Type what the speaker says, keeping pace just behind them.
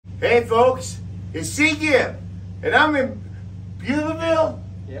Hey folks, it's C. Gibb, and I'm in Beautiful,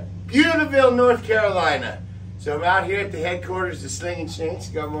 North Carolina. So I'm out here at the headquarters of Slingin Shanks.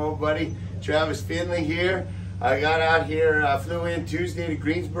 Got my old buddy Travis Finley here. I got out here, flew in Tuesday to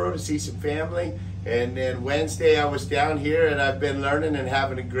Greensboro to see some family, and then Wednesday I was down here, and I've been learning and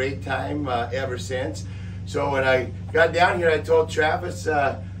having a great time ever since. So when I got down here, I told Travis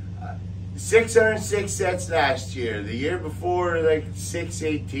 606 sets last year. The year before, like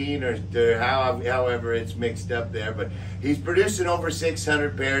 618 or however it's mixed up there. But he's producing over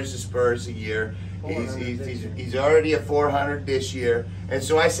 600 pairs of Spurs a year. He's already at 400 this year. And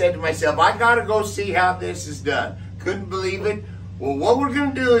so I said to myself, I gotta go see how this is done. Couldn't believe it. Well, what we're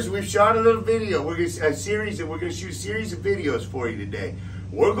gonna do is we've shot a little video. We're gonna shoot a series of videos for you today.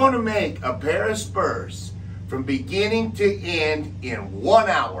 We're gonna make a pair of Spurs from beginning to end in 1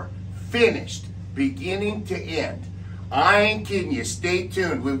 hour. Finished, beginning to end. I ain't kidding you. Stay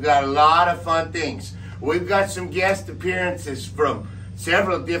tuned. We've got a lot of fun things. We've got some guest appearances from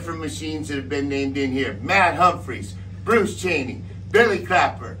several different machines that have been named in here. Matt Humphreys, Bruce Cheney, Billy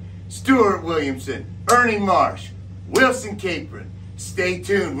Clapper, Stuart Williamson, Ernie Marsh, Wilson Capron. Stay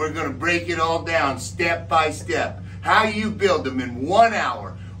tuned. We're going to break it all down step by step. How you build them in 1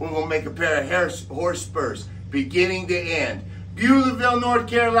 hour. We're going to make a pair of horse Spurs, beginning to end. Beautiful, North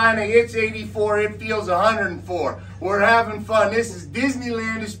Carolina, it's 84, it feels 104. We're having fun. This is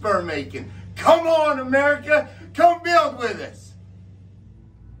Disneyland of spur making. Come on, America, come build with us.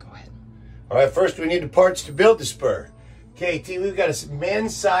 Go ahead. All right, first we need the parts to build the spur. Okay, T, we've got a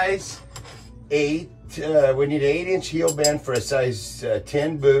men's size 8. We need an 8-inch heel band for a size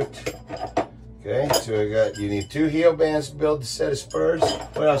 10 boot. Okay, so you need 2 heel bands to build the set of Spurs.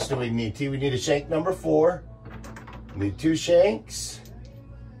 What else do we need, T? We need a shank number 4. We need 2 shanks.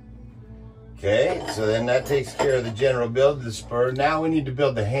 Okay, so then that takes care of the general build of the spur. Now we need to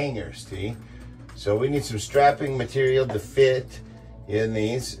build the hangers, T. So we need some strapping material to fit in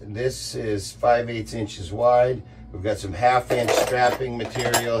these. This is 5/8 inches wide. We've got some 1/2-inch strapping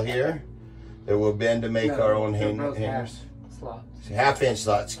material here that we'll bend to make our own hangers. 1/2-inch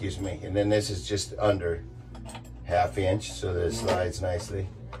slot, excuse me. And then this is just under 1/2 inch, so that it slides nicely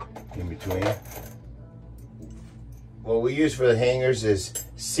in between. What we use for the hangers is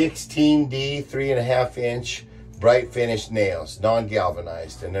 16D 3.5-inch bright finished nails,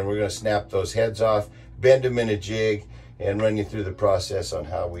 non-galvanized. And then we're going to snap those heads off, bend them in a jig, and run you through the process on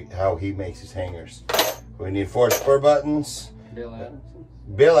how he makes his hangers. We need 4 spur buttons.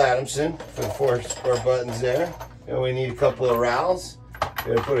 Bill Adamson for the 4 spur buttons there. And we need a couple of rowels.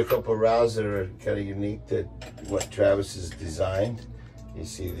 We're going to put a couple of rowels that are kind of unique to what Travis has designed. You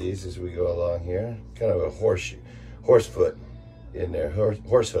see these as we go along here. Kind of a horse foot in there,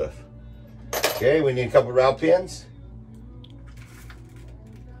 horse hoof. Okay, we need a couple rowel pins.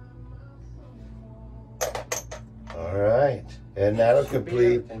 All right, and that'll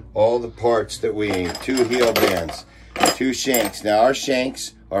complete all the parts that we need. 2 heel bands, 2 shanks. Now our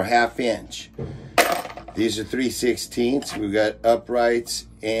shanks are 1/2 inch. These are 3/16. We've got uprights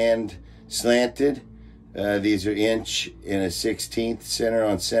and slanted. These are inch and a 1/16 center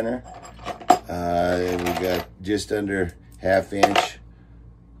on center. We got just under 1/2 inch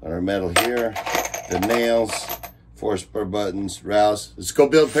on our metal here. The nails, 4 spur buttons, rowels. Let's go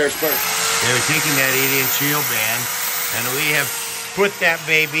build a pair of spurs. Okay, we're taking that 8-inch heel band, and we have put that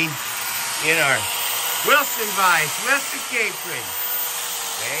baby in our Wilson vise, Wilson Capron.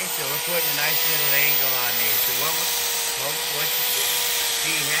 Okay, so we're putting a nice little angle on these. So what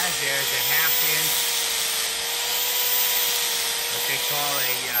he has there is a 1/2 inch, what they call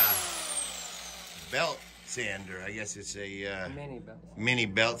a belt sander. I guess it's a mini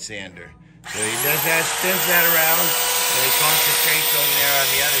belt sander. So he does that, spins that around, and he concentrates over there on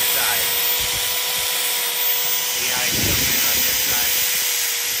the other side. See how he's coming in on this side?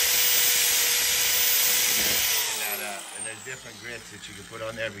 That up. And there's different grits that you can put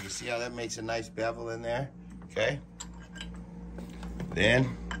on there, but you see how that makes a nice bevel in there? Okay.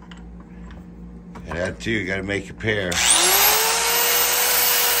 Then, that too, you gotta make your pair.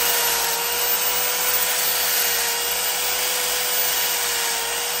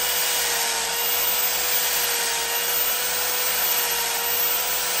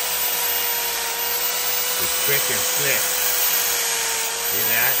 Quick and slick. See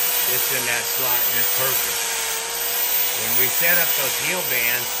that? It's in that slot just perfect. When we set up those heel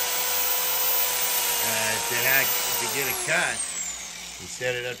bands to get a cut, we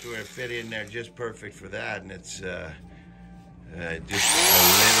set it up to where it fit in there just perfect for that, and it's just a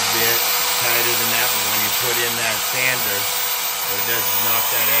little bit tighter than that. But when you put in that sander, what it does is knock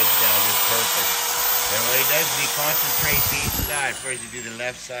that edge down just perfect. And what he does is he concentrates each side. First, you do the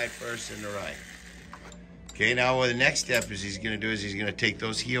left side first and the right. Okay, now what the next step is he's going to do is he's going to take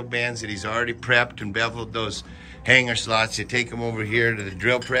those heel bands that he's already prepped and beveled those hanger slots. You take them over here to the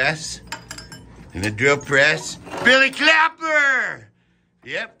drill press. And the drill press, Billy Clapper!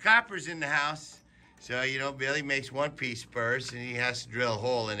 Yep, Clapper's in the house. So, you know, Billy makes one-piece Spurs, and he has to drill a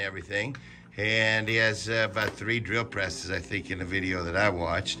hole in everything. And he has about 3 drill presses, I think, in the video that I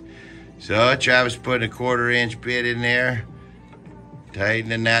watched. So Travis putting a 1/4-inch bit in there,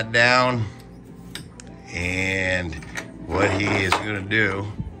 tightening that down. And what he is going to do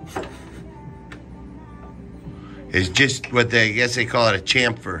is just what I guess they call it a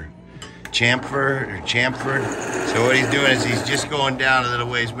chamfer. Chamfered. So what he's doing is he's just going down a little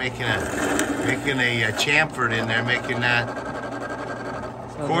ways, making a chamfered in there, making that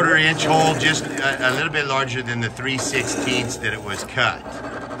 1/4-inch hole just a little bit larger than the 3/16 that it was cut.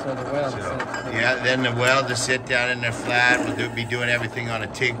 So the weld. Yeah, then the weld to sit down in there flat. We'll be doing everything on a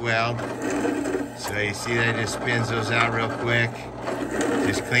TIG weld. So you see that it just spins those out real quick.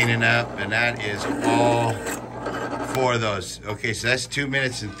 Just cleaning up, and that is all 4 of those. Okay, so that's 2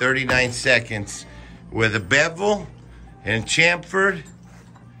 minutes and 39 seconds with a bevel and chamfered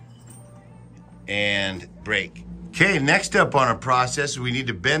and brake. Okay, next up on our process, we need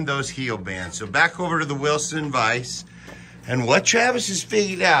to bend those heel bands. So back over to the Wilson vise. And what Travis has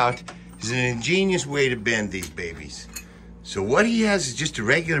figured out is an ingenious way to bend these babies. So what he has is just a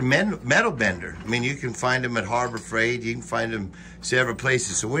regular metal bender. I mean, you can find them at Harbor Freight. You can find them several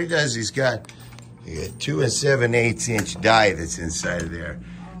places. So what he does, he's got a 2 7/8" die that's inside of there.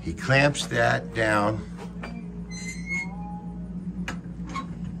 He clamps that down.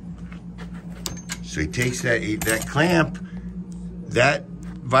 So he takes that clamp, that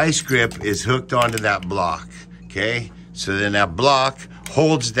vice grip is hooked onto that block, okay? So then that block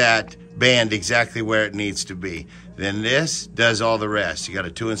holds that band exactly where it needs to be. Then this does all the rest. You got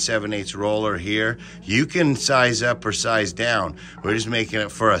a 2 7/8 roller here. You can size up or size down. We're just making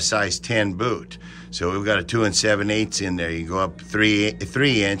it for a size 10 boot. So we've got a 2 7/8 in there. You go up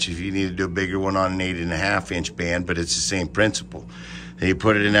 3 inch if you need to do a bigger one on an 8.5-inch band, but it's the same principle. Then you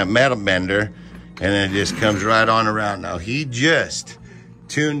put it in that metal bender, and then it just comes right on around. Now he just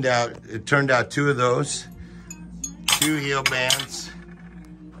turned out 2 of those, 2 heel bands,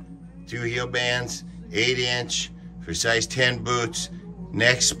 8-inch for size 10 boots.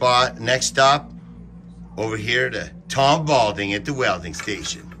 Next stop, over here to Tom Balding at the welding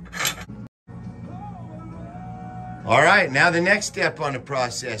station. All right, now the next step on the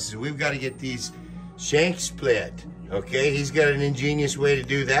process is we've got to get these shanks split, okay? He's got an ingenious way to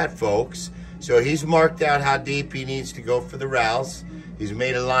do that, folks. So he's marked out how deep he needs to go for the rowels. He's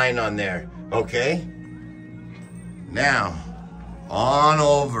made a line on there, okay? Now, on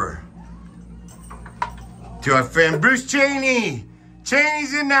over to our friend Bruce Cheney.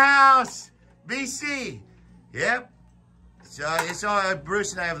 Cheney's in the house, BC. Yep. So it's all,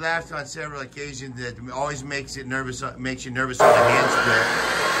 Bruce and I have laughed on several occasions that always makes you nervous on the hand split.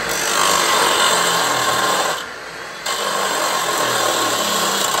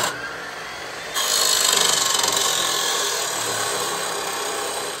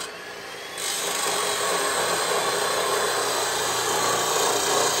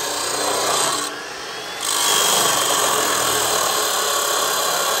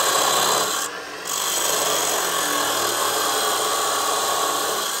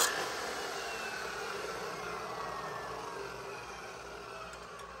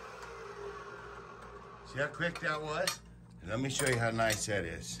 See how quick that was? Let me show you how nice that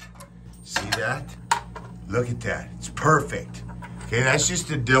is. See that? Look at that. It's perfect. Okay, that's just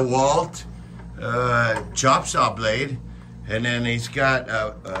a DeWalt chop saw blade. And then he's got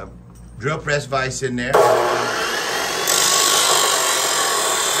a drill press vise in there. Got it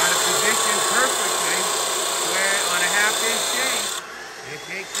positioned perfectly where on a 1/2-inch shank, it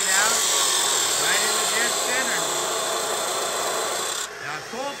takes it out right in the dead center. Now, a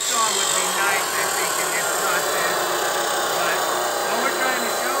cold saw would be nice, I think, in this process, but what we're trying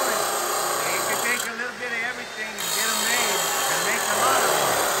to show is that you can take a little bit of everything and get them made and make a lot of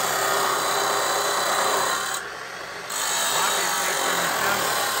them. Obviously, from the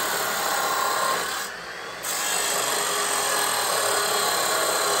summer.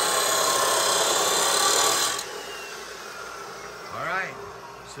 All right,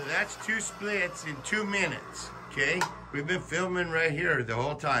 so that's 2 splits in 2 minutes. Okay, we've been filming right here the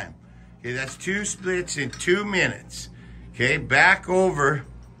whole time. Okay, that's 2 splits in 2 minutes. Okay, back over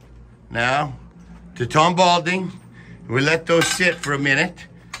now to Tom Balding. We let those sit for a minute.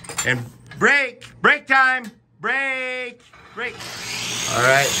 And break time, break. Break. All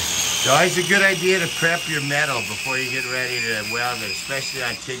right. It's always a good idea to prep your metal before you get ready to weld it, especially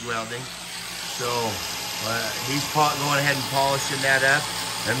on TIG welding. So he's going ahead and polishing that up.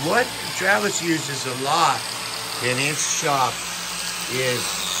 And what Travis uses a lot in his shop is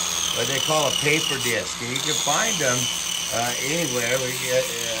what they call a paper disc. And you can find them anywhere. We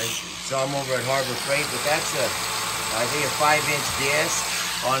saw them over at Harbor Freight, but that's I think a 5-inch disc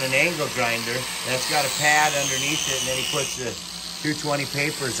on an angle grinder. That's got a pad underneath it, and then he puts the 220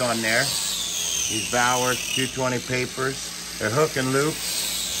 papers on there. These Bauer 220 papers. They're hook and loop.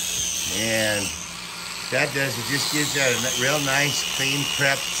 And that does, it just gives that a real nice, clean,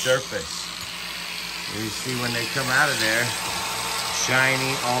 prepped surface. You see when they come out of there,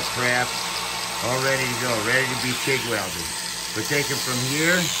 shiny, all prepped, all ready to go, ready to be TIG welded. We'll take them from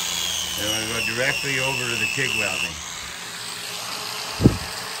here, and we're going to go directly over to the TIG welding.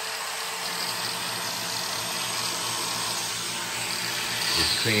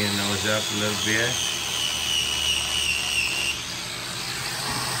 Just cleaning those up a little bit.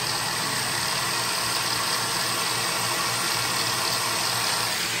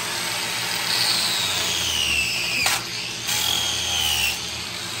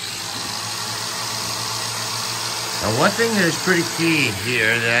 Now, one thing that is pretty key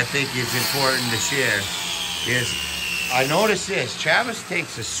here that I think is important to share is, I noticed this, Travis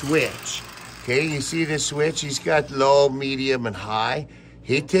takes a switch, okay? You see this switch? He's got low, medium, and high.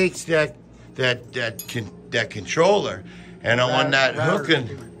 He takes that controller, and on that hook,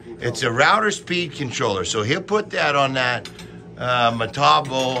 it's a router speed controller. So he'll put that on that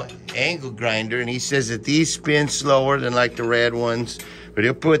Metabo angle grinder, and he says that these spin slower than like the red ones, but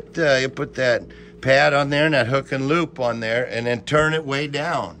he'll put that pad on there and that hook and loop on there, and then turn it way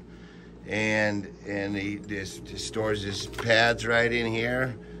down, and he just stores his pads right in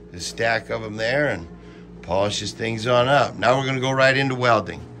here, a stack of them there, and polishes things on up. Now we're going to go right into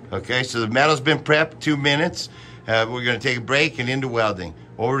welding. Okay, so the metal's been prepped 2 minutes. We're going to take a break and into welding.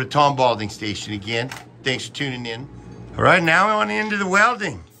 Over to Tom Balding Station again. Thanks for tuning in. All right, now we're on into the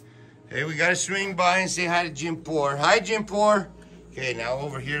welding. Hey, we got to swing by and say hi to Jim Poor. Hi, Jim Poor. Okay, now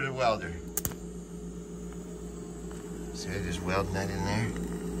over here to the welder. See, I just welding that in there.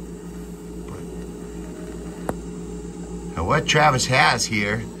 Now what Travis has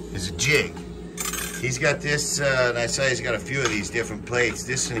here is a jig. He's got this, and I saw he's got a few of these different plates.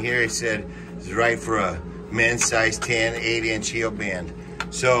 This one here, he said, is right for a men's size 10, 8-inch heel band.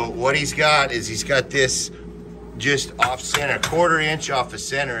 So what he's got is he's got this just off center, 1/4 inch off the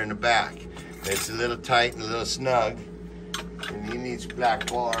center in the back. It's a little tight and a little snug. And he needs black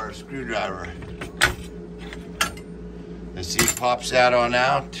bar or screwdriver. Let's see, he pops that on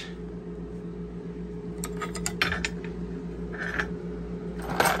out.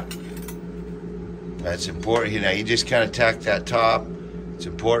 That's important. You know, you just kind of tack that top. It's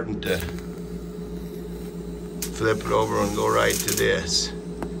important to flip it over and go right to this.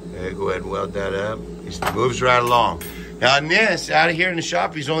 Okay, go ahead and weld that up. It moves right along. Now on this, out of here in the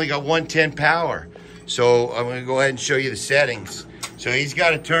shop, he's only got 110 power. So I'm gonna go ahead and show you the settings. So he's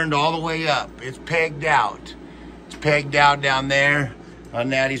got it turned all the way up. It's pegged out. It's pegged out down there. On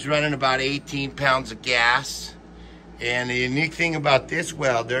that, he's running about 18 pounds of gas. And the unique thing about this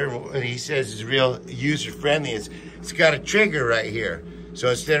welder, what he says is real user-friendly, is it's got a trigger right here. So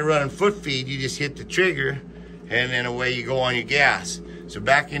instead of running foot feed, you just hit the trigger, and then away you go on your gas. So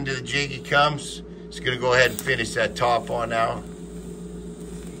back into the jig he comes. He's gonna go ahead and finish that top on out.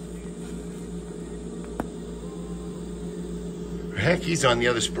 Heck, he's on the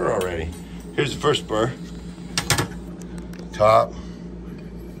other spur already. Here's the first spur. Top,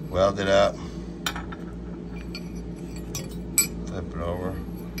 weld it up. Flip it over.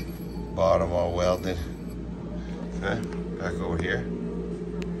 Bottom all welded. Okay, back over here.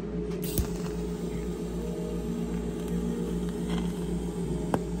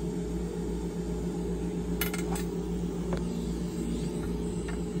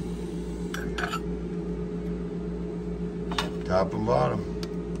 Top and bottom.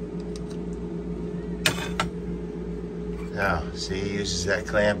 Now, see, he uses that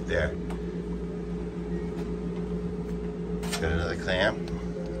clamp there. Got another clamp.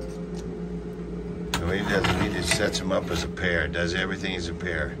 The way he does it, he just sets them up as a pair. Does everything as a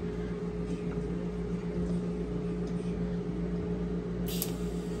pair.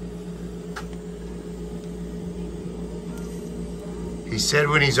 He said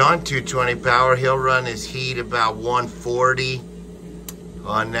when he's on 220 power, he'll run his heat about 140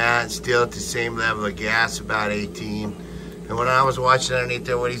 on that, still at the same level of gas, about 18. And when I was watching underneath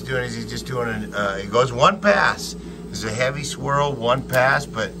there, what he's doing is he's just doing, he goes one pass. It's a heavy swirl, one pass,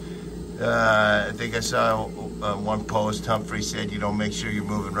 but I think I saw one post, Humphrey said, make sure you're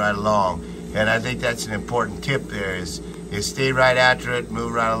moving right along. And I think that's an important tip there is stay right after it,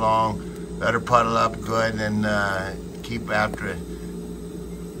 move right along, let her puddle up good, and keep after it.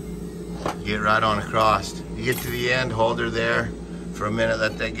 Get right on across. You get to the end, hold her there for a minute,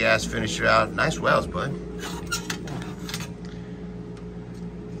 let that gas finish her out. Nice wells, bud.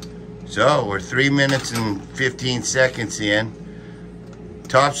 So we're 3 minutes and 15 seconds in.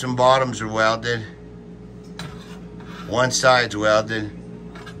 Tops and bottoms are welded. One side's welded.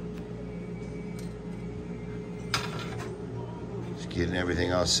 Just getting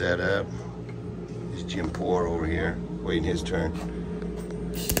everything all set up. There's Jim Poor over here, waiting his turn.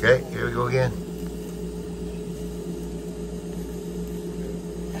 Okay, here we go again.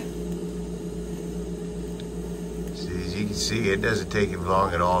 As you can see, it doesn't take him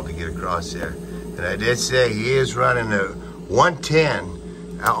long at all to get across there. And I did say he is running a 110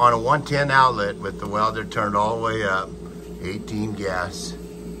 on a 110 outlet with the welder turned all the way up, 18 gas.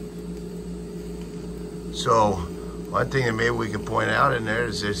 So one thing that maybe we can point out in there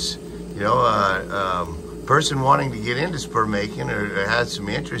is this, person wanting to get into spur making or has some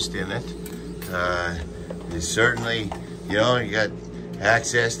interest in it is certainly, you got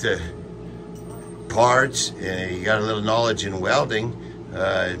access to parts, and you got a little knowledge in welding,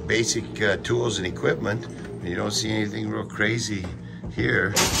 basic tools and equipment. You don't see anything real crazy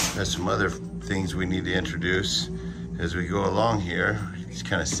here. There's some other things we need to introduce as we go along here. It's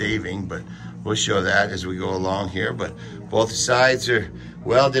kind of saving, but we'll show that as we go along here. But both sides are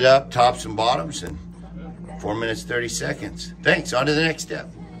welded up, tops and bottoms, and 4 minutes, 30 seconds. Thanks, on to the next step.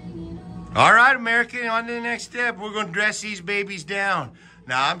 All right, American, on to the next step. We're gonna dress these babies down.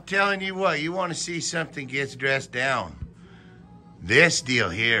 Now, I'm telling you what, you wanna see something gets dressed down. This deal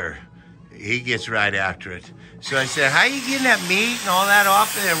here, he gets right after it. So I said, how you getting that meat and all that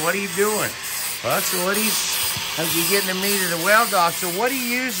off of there? What are you doing? Well, so as you getting the meat of the weld off, so what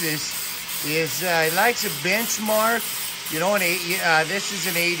he uses is, he likes a benchmark, this is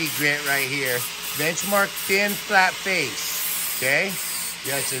an 80 grit right here. Benchmark thin flat face, okay?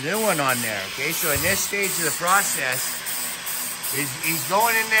 Yeah, it's a new one on there, okay? So in this stage of the process, he's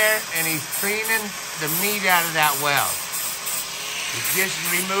going in there and he's cleaning the meat out of that weld. He's just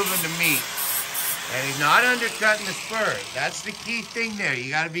removing the meat. And he's not undercutting the spur. That's the key thing there. You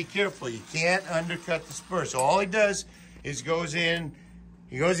gotta be careful. You can't undercut the spur. So all he does is goes in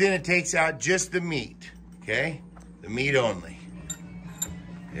and takes out just the meat, okay? The meat only.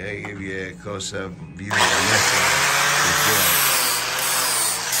 Yeah, I'll give you a close-up view on this one.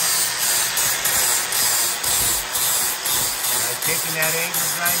 Taking that angle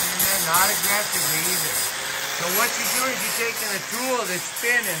grinder in there, not aggressively either. So what you're doing is you're taking a tool that's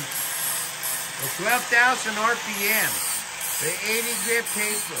spinning at 12,000 RPM, the 80 grit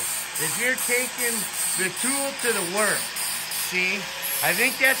paper. If you're taking the tool to the work, see? I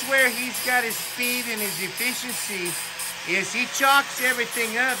think that's where he's got his speed and his efficiency. Is he chalks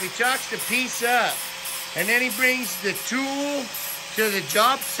everything up. He chalks the piece up. And then he brings the tool to the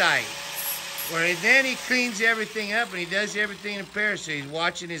job site. Where then he cleans everything up and he does everything in pairs. So he's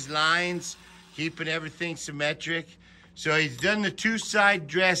watching his lines, keeping everything symmetric. So he's done the two-side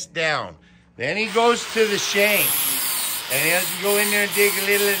dress down. Then he goes to the shank. And he'll go in there and dig a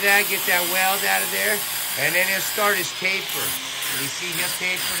little of that, get that weld out of there. And then he'll start his taper. And you see he'll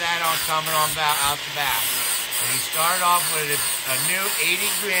taper that on coming on out the back. And he started off with a new 80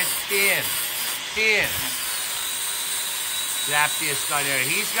 grit thin flap disc on there.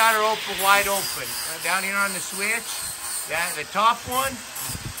 He's got her open, wide open. Down here on the switch, the top one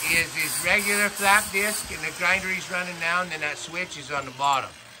is his regular flap disc, and the grinder he's running down, then that switch is on the bottom.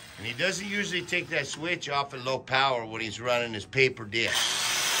 And he doesn't usually take that switch off at low power when he's running his paper disc.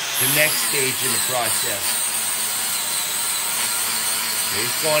 The next stage in the process. So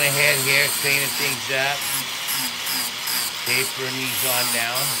he's going ahead here, cleaning things up. Tapering these on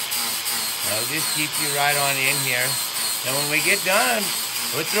down. I'll just keep you right on in here. And when we get done,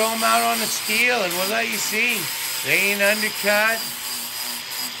 we'll throw them out on the steel and we'll let you see. They ain't undercut.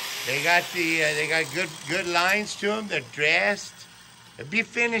 They got good lines to them. They're dressed. It'll be a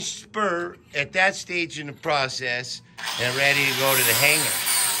finished spur at that stage in the process and ready to go to the hanger.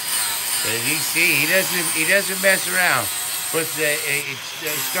 But as you see, he doesn't mess around.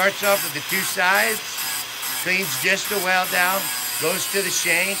 It starts off with the two sides. Cleans just the weld down, goes to the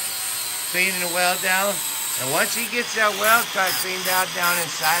shank, cleaning the weld down, and once he gets that weld cut cleaned out down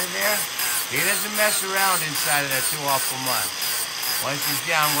inside of there, he doesn't mess around inside of that too awful much. Once he's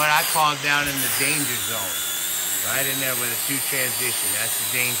down what I call down in the danger zone, right in there with a two transition, that's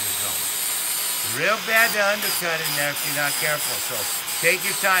the danger zone. It's real bad to undercut in there if you're not careful, so take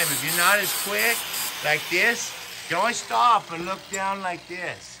your time. If you're not as quick, like this, you can always stop and look down like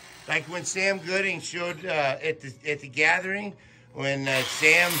this. Like when Sam Gooding showed at the gathering, when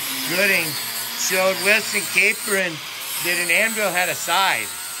Sam Gooding showed Wilson Capron that an anvil had a side,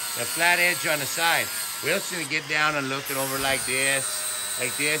 a flat edge on the side. Wilson would get down and look it over like this,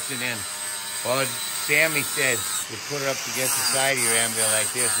 and then, well, Sammy said, you put it up against the side of your anvil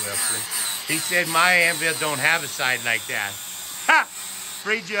like this, Wilson. He said, my anvil don't have a side like that. Ha!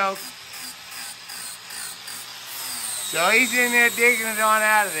 Free joke. So he's in there digging it on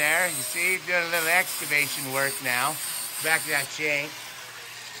out of there. You see, he's doing a little excavation work now. Back to that shank.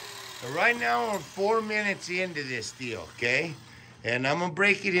 But right now we're 4 minutes into this deal, okay? And I'm gonna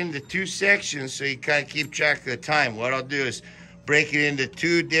break it into 2 sections so you kind of keep track of the time. What I'll do is break it into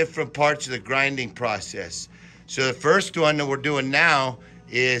 2 different parts of the grinding process. So the first one that we're doing now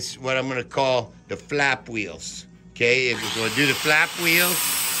is what I'm gonna call the flap wheels. Okay, if we're gonna do the flap wheels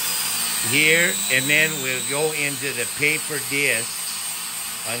here, and then we'll go into the paper disc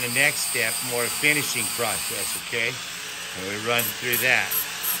on the next step, more finishing process, okay? And we run through that.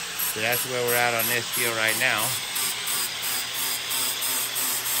 So that's where we're at on this deal right now.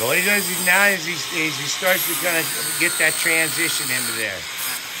 So what he does now is he starts to kind of get that transition into there.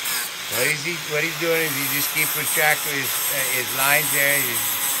 What he's doing is he's just keeping track of his lines there. He's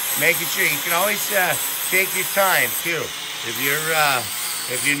making sure. You can always take your time too. If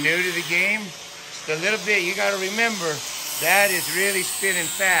you're new to the game, just a little bit. You got to remember that is really spinning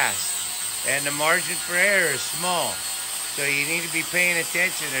fast, and the margin for error is small. So you need to be paying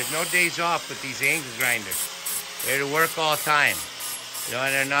attention. There's no days off with these angle grinders. They're to work all time. You know,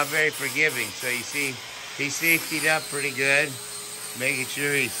 and they're not very forgiving. So you see, he's safetied up pretty good, making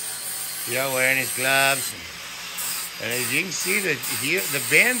sure he's, you know, wearing his gloves. And as you can see, the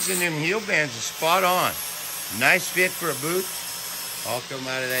bends in them heel bands are spot on. Nice fit for a boot. All come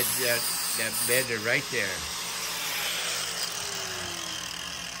out of that bender right there.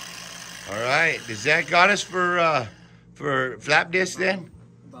 All right, does that got us for flap disc then?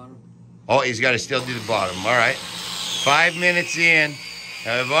 Bottom. Oh, he's got to still do the bottom. All right, 5 minutes in.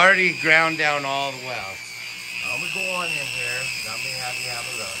 Now, I've already ground down all the welds. I'm going to go on in here. Let me have you have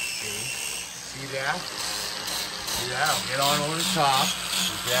a look. See that? See that? I'll get on over the top.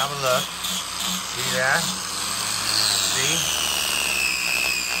 You can have a look. See that? See?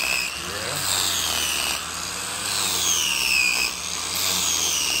 Yeah.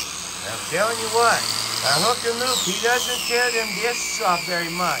 Now, I'm telling you what. Now, hook and loop, he doesn't tear them discs off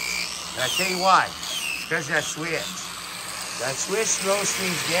very much. And I tell you why. Because that switch. That switch slows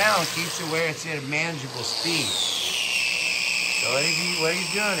things down, keeps it where it's at a manageable speed. So what he's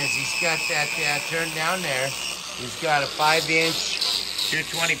doing is he's got that turned down there. He's got a 5-inch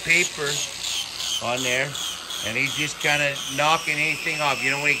 220 paper on there, and he's just kind of knocking anything off. You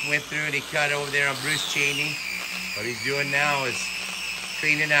know when he went through and he cut over there on Bruce Cheney? What he's doing now is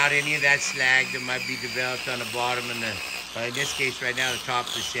cleaning out any of that slag that might be developed on the bottom and in this case right now, the top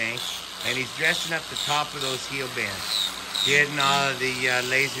of the shank. And he's dressing up the top of those heel bands. Getting all of the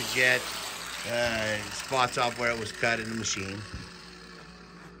laser jet spots off where it was cut in the machine.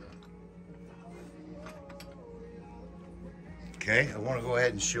 Okay, I want to go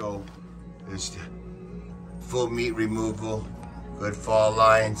ahead and show this full meat removal, good fall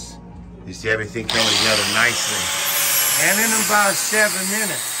lines. You see everything coming together nicely. And in about 7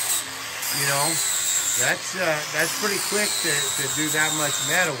 minutes, you know, that's pretty quick to do that much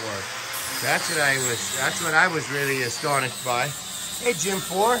metal work. That's what I was really astonished by. Hey, Jim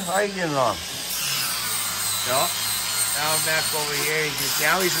 4, how you getting along? So, now I'm back over here.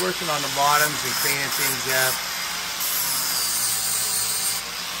 Now he's working on the bottoms and cleaning things up.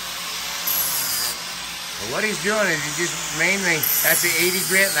 But what he's doing is he's just mainly, that's an 80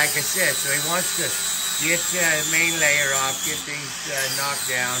 grit, like I said, so he wants to get the main layer off, get things knocked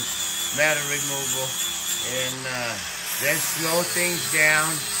down, metal removal, and then slow things down.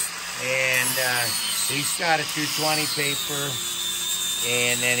 And he's got a 220 paper,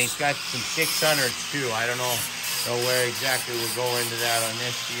 and then he's got some 600s too. I don't know where exactly we'll go into that on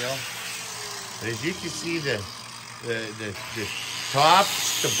this deal. But as you can see, the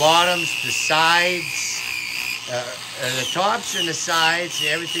tops, the bottoms, the sides, the tops and the sides,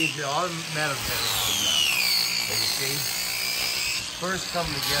 everything's all metal now. But you see, Spurs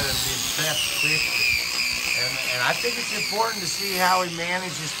coming together and being prepped quickly. And I think it's important to see how he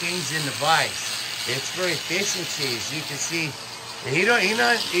manages things in the vise. It's for efficiencies. You can see he's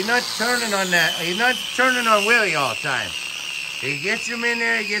not turning on that. He's not turning on Willie all the time. He gets him in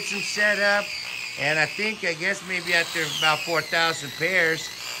there. He gets him set up. And I guess maybe after about 4,000 pairs,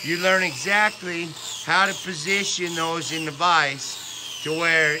 you learn exactly how to position those in the vise to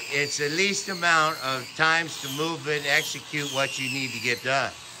where it's the least amount of times to move it, execute what you need to get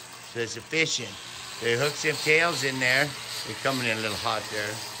done. So it's efficient. They hook some tails in there. They're coming in a little hot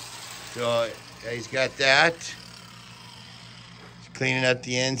there. So he's got that. He's cleaning up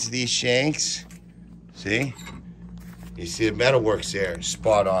the ends of these shanks. See? You see the metal works there,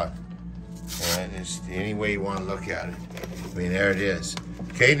 spot on. And it's any way you want to look at it. I mean, there it is.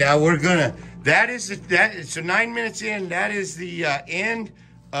 Okay, now we're gonna, so 9 minutes in, that is the end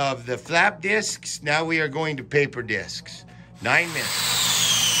of the flap discs. Now we are going to paper discs. 9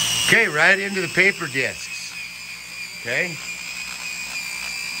 minutes. Okay, right into the paper discs. Okay.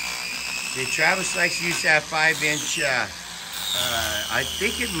 See, Travis likes to use that 5-inch, I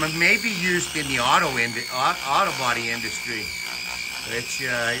think it may be used in the auto body industry. Which, you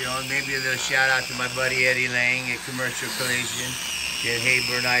know, maybe a little shout out to my buddy Eddie Lang at Commercial Collision in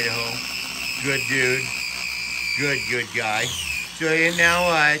Hayburn, Idaho. Good dude. Good guy. So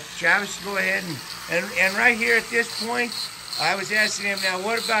now, Travis, go ahead and right here at this point, I was asking him, now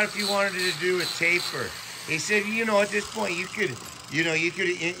what about if you wanted to do a taper? He said, you know, at this point you could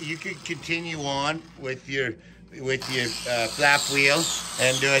continue on with your flap wheel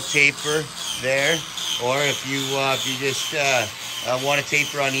and do a taper there, or if you just want to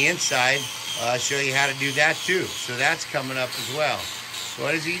taper on the inside, I'll show you how to do that too. So that's coming up as well. So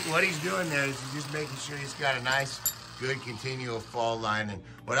what he's doing there is he's just making sure he's got a nice, good continual fall line. And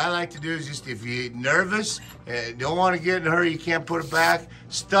what I like to do is just, if you're nervous, don't want to get in a hurry, you can't put it back,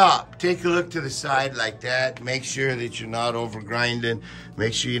 stop. Take a look to the side like that. Make sure that you're not over grinding.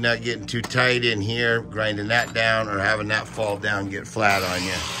 Make sure you're not getting too tight in here, grinding that down or having that fall down, get flat on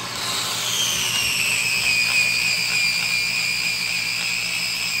you.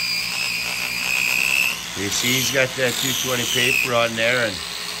 You see he's got that 220 paper on there, and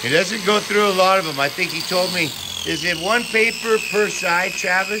he doesn't go through a lot of them. I think he told me, is it one paper per side,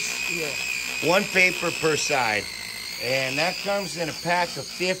 Travis? Yeah. One paper per side. And that comes in a pack of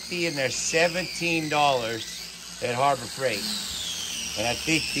 50, and they're $17 at Harbor Freight. And I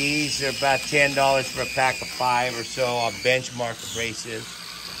think these are about $10 for a pack of 5 or so on Benchmark abrasive.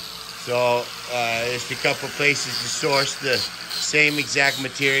 So there's a couple places to source the same exact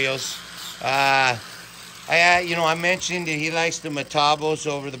materials. I mentioned that he likes the Metabos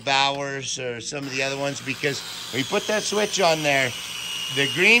over the Bowers or some of the other ones, because when you put that switch on there, the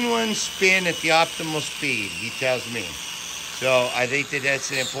green ones spin at the optimal speed, he tells me. So I think that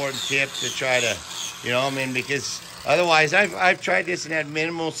that's an important tip to try to, you know, I mean, because otherwise I've tried this and had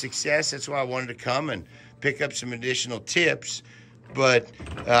minimal success. That's why I wanted to come and pick up some additional tips. But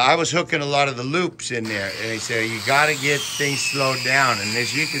I was hooking a lot of the loops in there, and he said, you got to get things slowed down. And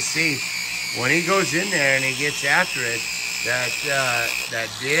as you can see, when he goes in there and he gets after it, that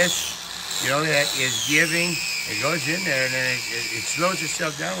disc, you know, that is giving, it goes in there and then it slows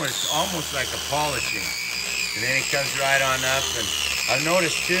itself down where it's almost like a polishing. And then it comes right on up. And I've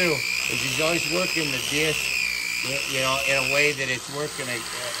noticed too, is he's always working the disc, you know, in a way that it's working in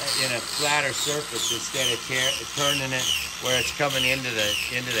a flatter surface instead of turning it where it's coming into the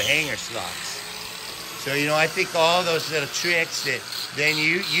hanger slots. So, you know, I think all those little tricks that then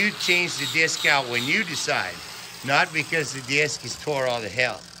you change the disc out when you decide, not because the disc is tore all to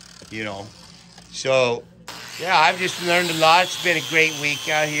hell, you know. So, yeah, I've just learned a lot. It's been a great week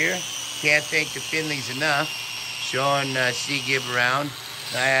out here. Can't thank the Finleys enough, showing Sea-Gib around.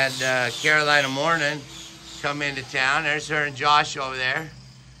 I had Carolina Morning come into town. There's her and Josh over there.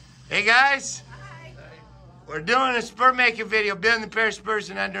 Hey, guys. Hi. We're doing a spur making video, building the pair of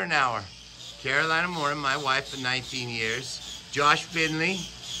Spurs in under an hour. Carolina Morning, my wife of 19 years. Josh Finley,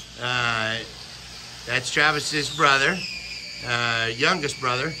 that's Travis's brother, youngest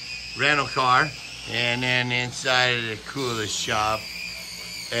brother, rental car. And then inside of the coolest shop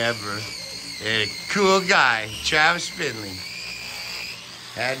ever, a cool guy, Travis Finley.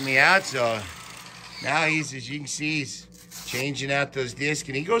 Had me out, so now he's, as you can see, he's changing out those discs.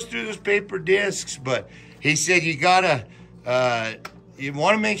 And he goes through those paper discs, but he said you gotta, you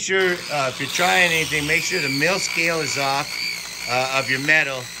want to make sure, if you're trying anything, make sure the mill scale is off of your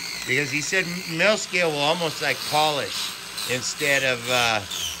metal, because he said mill scale will almost like polish instead of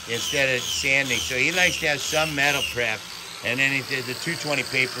sanding. So he likes to have some metal prep, and then the 220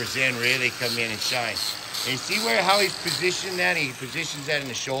 papers in really come in and shine. And you see how he's positioned that? He positions that in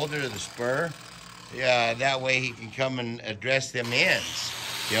the shoulder of the spur. Yeah, that way he can come and address them ends,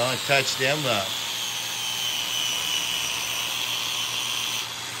 you know, and touch them up.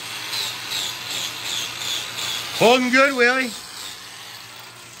 Holding good, Willie.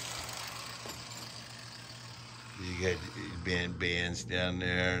 You got bands down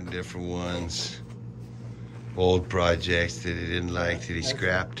there, different ones. old projects that he didn't like, that he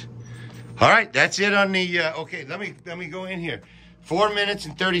scrapped. All right, that's it on the, okay, let me go in here. 4 minutes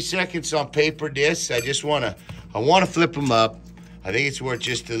and 30 seconds on paper discs. I want to flip them up. I think it's worth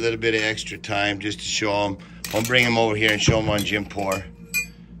just a little bit of extra time just to show them. I'll bring them over here and show them on Jim Pour.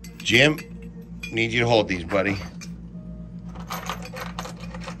 Jim, need you to hold these, buddy.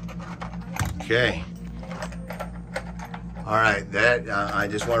 Okay. All right, that I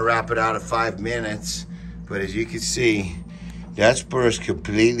just want to wrap it out at 5 minutes. But as you can see, that Spur is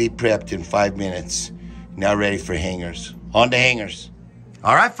completely prepped in 5 minutes. Now ready for hangers. On to hangers.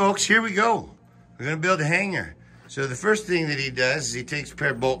 All right, folks, here we go. We're gonna build a hanger. So the first thing that he does is he takes a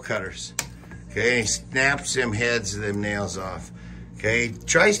pair of bolt cutters. Okay, and he snaps them heads of them nails off. Okay, he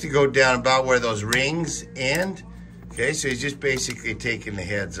tries to go down about where those rings end. Okay, so he's just basically taking the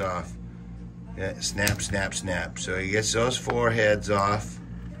heads off. Yeah, snap, snap, snap. So he gets those 4 heads off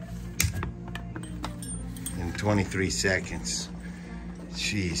in 23 seconds.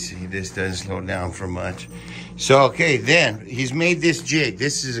 Jeez, he just doesn't slow down for much. So, okay, then he's made this jig.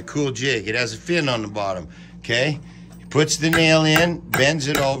 This is a cool jig. It has a fin on the bottom, okay? He puts the nail in, bends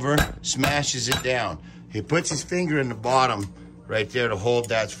it over, smashes it down. He puts his finger in the bottom right there to hold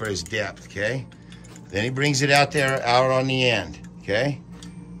that for his depth, okay? Then he brings it out there, out on the end, okay?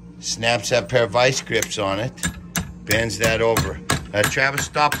 Snaps that pair of vice grips on it, bends that over. Now, Travis,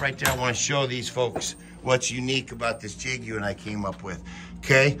 stop right there. I want to show these folks what's unique about this jig you and I came up with.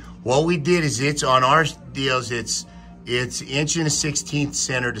 Okay, what we did is it's on our deals, it's 1 1/16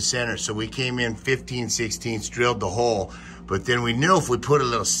 center to center. So we came in 15/16, drilled the hole. But then we knew if we put a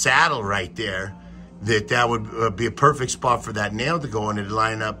little saddle right there, that would be a perfect spot for that nail to go in. It'd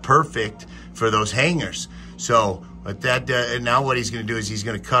line up perfect for those hangers. So what now what he's gonna do is he's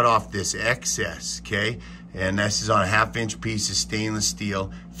gonna cut off this excess, okay? And this is on a 1/2 inch piece of stainless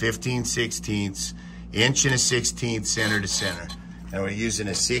steel, 15/16, 1 1/16 center to center. And we're using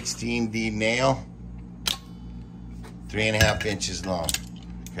a 16D nail, 3.5 inches long,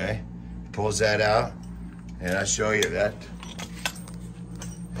 okay? Pulls that out, and I'll show you that.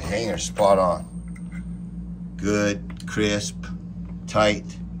 The hanger's spot on. Good, crisp, tight.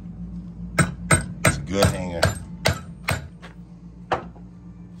 It's a good hanger.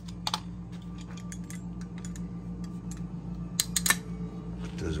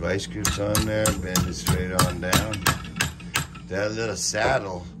 Put those vice grips on there, bend it straight on down. That little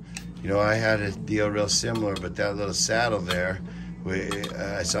saddle, you know, I had a deal real similar, but that little saddle there,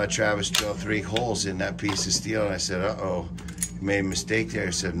 I saw Travis drill 3 holes in that piece of steel, and I said, uh-oh, you made a mistake there.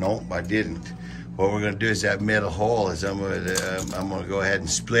 He said, nope, I didn't. What we're gonna do is that middle hole is I'm gonna go ahead and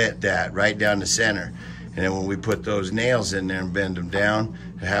split that right down the center. And then when we put those nails in there and bend them down,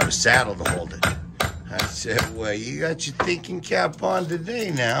 to have a saddle to hold it. I said, well, you got your thinking cap on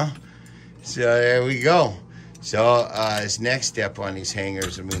today now. So there we go. So this next step on these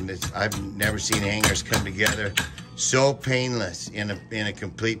hangers, I mean, I've never seen hangers come together so painless in a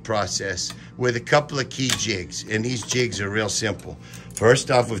complete process with a couple of key jigs. And these jigs are real simple.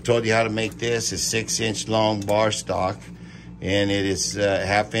 First off, we've told you how to make this a 6-inch long bar stock, and it is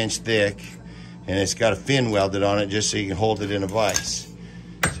 1/2 inch thick, and it's got a fin welded on it just so you can hold it in a vise.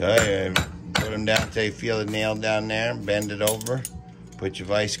 So put them down until you feel the nail down there, bend it over, put your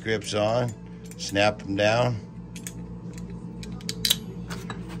vice grips on, snap them down.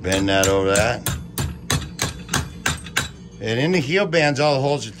 Bend that over that. And in the heel bands, all the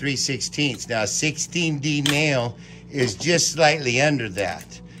holes are 3/16. Now, a 16D nail is just slightly under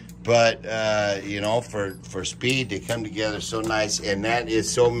that. But, you know, for speed, they come together so nice. And that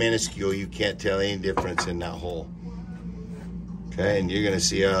is so minuscule, you can't tell any difference in that hole. Okay, and you're going to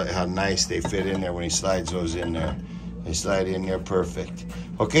see how nice they fit in there when he slides those in there. They slide in there perfect.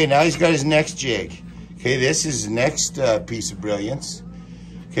 Okay, now he's got his next jig. Okay, this is the next piece of brilliance.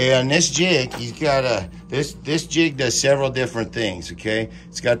 Okay, on this jig, he's got this jig does several different things, okay?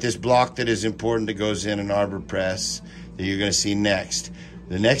 It's got this block that is important that goes in an arbor press that you're gonna see next.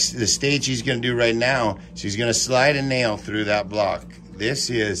 The stage he's gonna do right now is he's gonna slide a nail through that block. This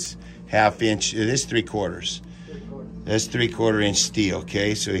is 1/2 inch, this is 3/4. That's 3/4 inch steel,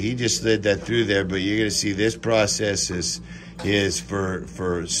 okay? So he just slid that through there, but you're gonna see this process is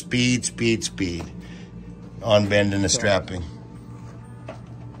for speed on bending the strapping.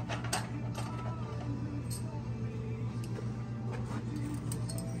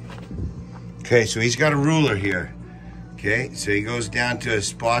 Okay, so he's got a ruler here. Okay, so he goes down to a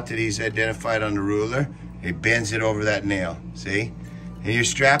spot that he's identified on the ruler. He bends it over that nail, see? And your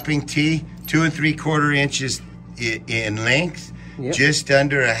strapping tee, 2 3/4 inches in length, yep. Just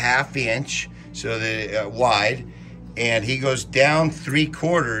under a 1/2 inch, so that wide. and he goes down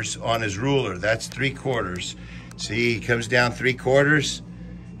 3/4 on his ruler. That's 3/4. See, he comes down 3/4,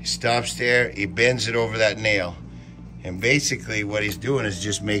 he stops there, he bends it over that nail. And basically what he's doing is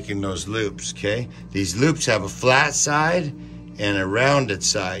just making those loops, okay? These loops have a flat side and a rounded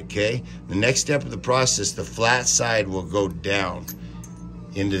side, okay? The next step of the process, the flat side will go down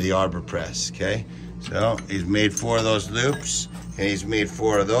into the arbor press, okay? So he's made 4 of those loops, and he's made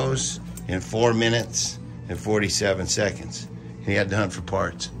 4 of those in 4 minutes and 47 seconds. And he had to hunt for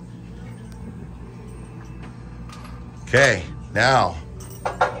parts. Okay, now,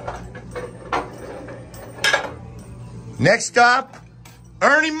 next stop,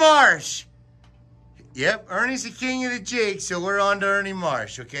 Ernie Marsh. Yep, Ernie's the king of the jig, so we're on to Ernie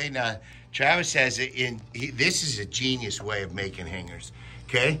Marsh, okay? Now, Travis has it this is a genius way of making hangers,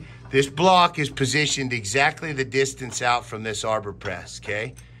 okay? This block is positioned exactly the distance out from this arbor press,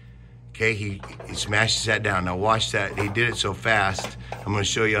 okay? Okay, he smashes that down. Now watch that, he did it so fast, I'm gonna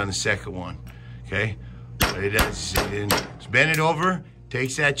show you on the second one, okay? What he does is bend it over,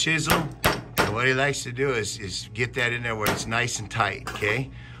 takes that chisel, and what he likes to do is get that in there where it's nice and tight, okay?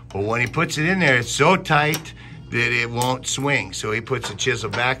 But when he puts it in there, it's so tight that it won't swing. So he puts the chisel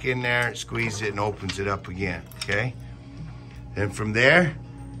back in there, squeezes it, and opens it up again, okay? And from there,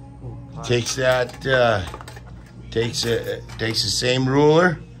 takes that, takes the same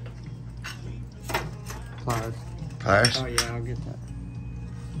ruler. Pliers. Pliers? Oh yeah, I'll get that.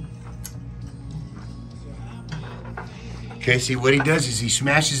 Okay, see what he does is he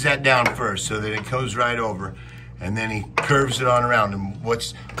smashes that down first so that it goes right over, and then he curves it on around. And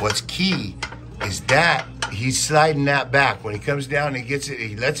what's key is that he's sliding that back. When he comes down, he gets it,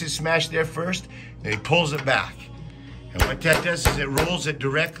 he lets it smash there first, and he pulls it back. And what that does is it rolls it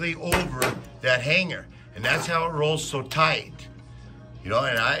directly over that hanger, and that's how it rolls so tight. You know,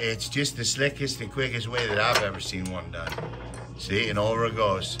 and it's just the slickest and quickest way that I've ever seen one done. See, and over it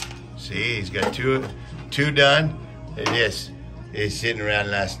goes. See, he's got two done. This is sitting around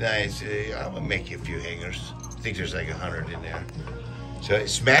last night. I'm gonna make you a few hangers. I think there's like 100 in there. So it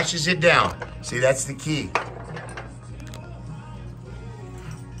smashes it down. See, that's the key.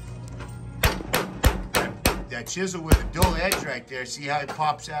 That chisel with the dull edge right there, see how it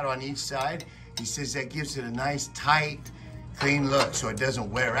pops out on each side? He says that gives it a nice, tight, clean look so it doesn't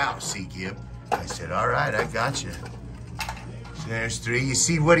wear out, see, Gib? I said, all right, I got you. So there's 3. You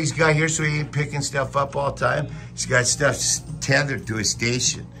see what he's got here so he ain't picking stuff up all the time? He's got stuff tethered to his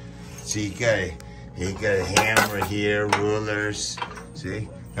station. See, you got a hammer here, rulers, see?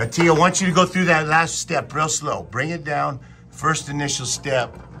 Now, Tia, I want you to go through that last step real slow. Bring it down, first initial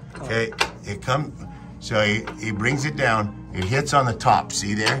step, okay? So he brings it down, it hits on the top,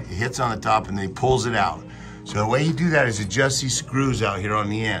 see there? It hits on the top and then he pulls it out. So the way you do that is adjust these screws out here on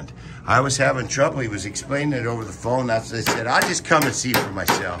the end. I was having trouble, he was explaining it over the phone, that's what I said, I'll just come and see for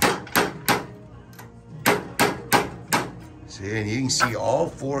myself. See, and you can see all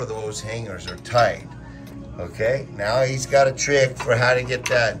 4 of those hangers are tight. Okay, now he's got a trick for how to get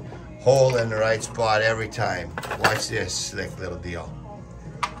that hole in the right spot every time. Watch this slick little deal.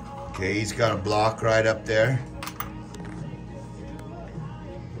 Okay, he's got a block right up there.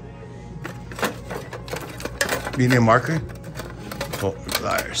 You need a marker? Pull the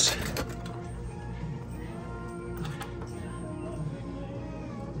pliers.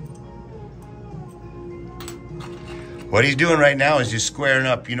 What he's doing right now is just squaring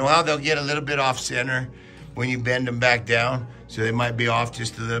up. You know how they'll get a little bit off center when you bend them back down? So they might be off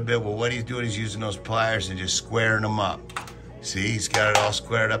just a little bit. Well, what he's doing is using those pliers and just squaring them up. See, he's got it all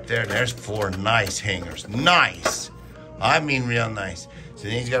squared up there. There's 4 nice hangers. Nice. I mean real nice. So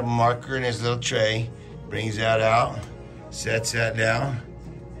then he's got a marker in his little tray. Brings that out. Sets that down.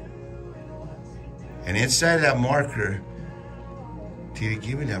 And inside of that marker, Tina,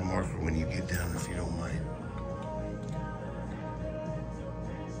 give me that marker when you get down if you don't mind.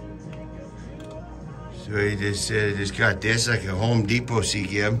 So he just got this like a Home Depot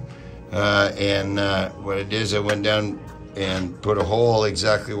Gib. What it is, I went down and put a hole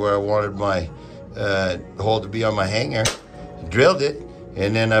exactly where I wanted my hole to be on my hanger, drilled it,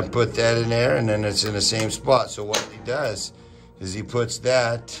 and then I put that in there, and then it's in the same spot. So what he does is he puts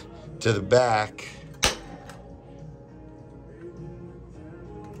that to the back.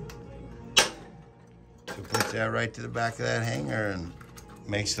 So puts that right to the back of that hanger and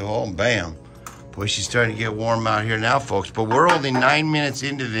makes the hole, and bam. Boy, she's starting to get warm out here now, folks. But we're only 9 minutes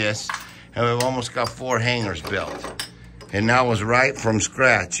into this, and we've almost got 4 hangers built. And that was right from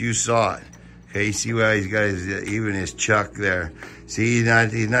scratch. You saw it. Okay, you see why he's got even his chuck there. See,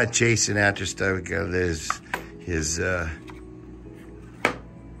 he's not chasing after stuff. He's got his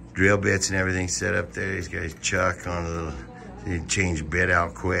drill bits and everything set up there. He's got his chuck on a little, he change bit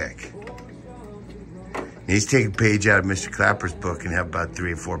out quick. He's taking a page out of Mr. Clapper's book and have about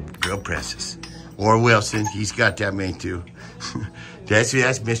 3 or 4 drill presses. Or Wilson, he's got that many too. that's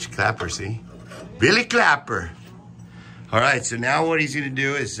Mr. Clapper, see? Billy Clapper. All right, so now what he's gonna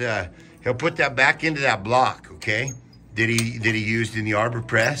do is he'll put that back into that block, okay? That he used in the arbor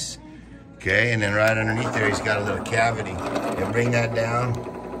press. Okay, and then right underneath there, he's got a little cavity. He'll bring that down.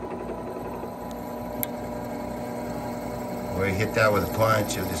 Where you hit that with a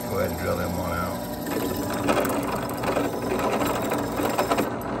punch, he'll just go ahead and drill them one out.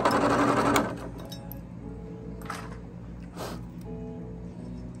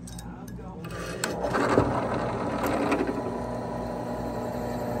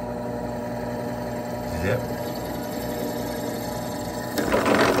 Zip.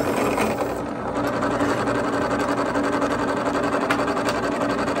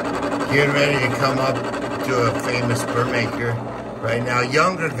 Getting ready to come up to a famous spur maker right now.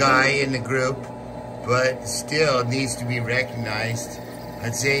 Younger guy in the group, but still needs to be recognized.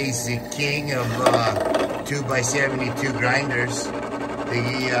 I'd say he's the king of 2x72 grinders. I think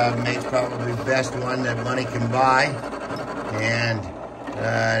he makes probably the best one that money can buy. And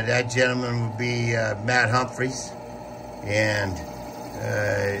that gentleman would be Matt Humphreys. And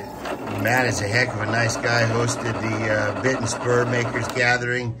Matt is a heck of a nice guy. Hosted the Bit and Spur Makers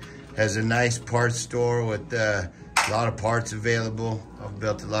Gathering. Has a nice parts store with a lot of parts available. I've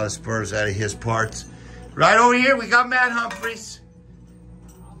built a lot of Spurs out of his parts. Right over here, we got Matt Humphreys.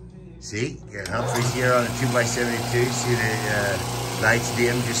 See, got Humphreys here on a 2x72. See the lights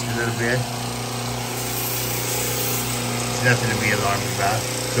dim just a little bit. It's nothing to be alarmed about.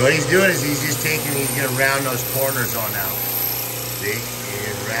 So what he's doing is he's gonna round those corners on out. See,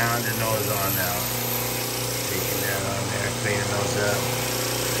 he's rounding those on out. Taking that on there, cleaning those up.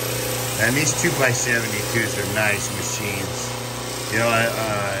 And these 2x72s are nice machines. You know,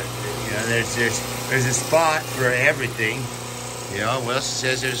 there's a spot for everything. You know, Wilson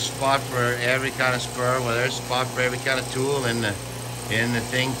says there's a spot for every kind of spur. Well, there's a spot for every kind of tool in the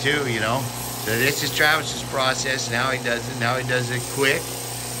thing too. You know, so this is Travis's process and how he does it. And how he does it quick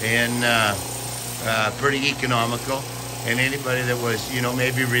and pretty economical. And anybody that was, you know,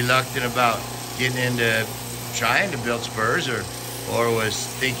 maybe reluctant about getting into trying to build spurs or was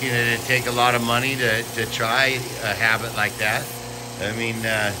thinking that it'd take a lot of money to try a habit like that. I mean,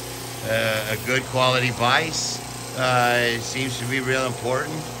 a good quality vise seems to be real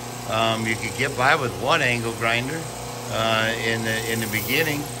important. You could get by with one angle grinder in the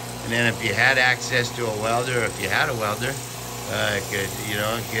beginning, and then if you had access to a welder, or if you had a welder, could, you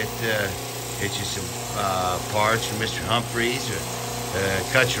know, get you some parts from Mr. Humphreys, or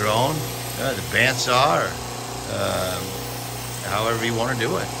cut your own, the bandsaw, or however you want to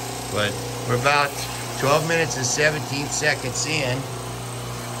do it. But we're about 12 minutes and 17 seconds in.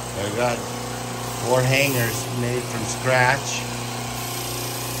 I've got 4 hangers made from scratch.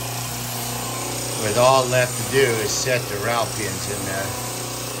 With all left to do is set the rowel pins in there.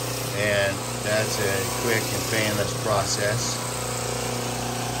 And that's a quick and painless process.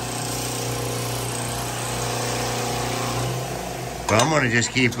 But I'm going to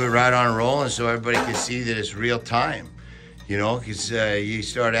just keep it right on rolling so everybody can see that it's real time. You know, because you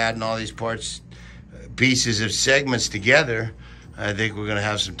start adding all these parts, pieces of segments together, I think we're going to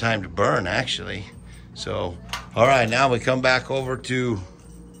have some time to burn, actually. So, all right, now we come back over to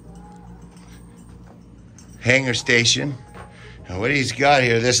hanger station. And what he's got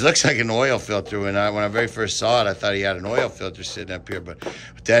here, this looks like an oil filter. When I very first saw it, I thought he had an oil filter sitting up here, but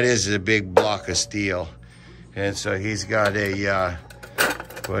that is a big block of steel. And so he's got a,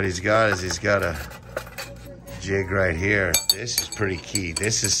 what he's got is he's got a jig right here. This is pretty key.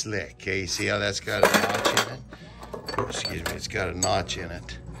 This is slick. Okay, you see how that's got a notch in it? Oh, excuse me, it's got a notch in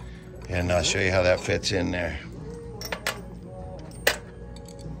it. And I'll show you how that fits in there.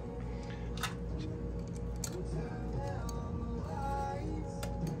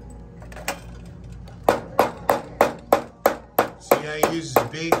 See how he uses a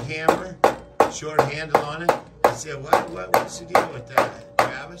big hammer, short handle on it? I said, what's the deal with that,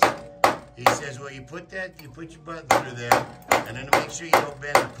 Travis? He says, well, you put your button through there, and then to make sure you don't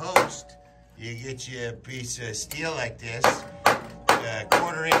bend the post, you get you a piece of steel like this,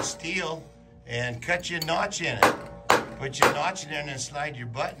 1/4 inch steel, and cut you a notch in it. Put your notch in there and then slide your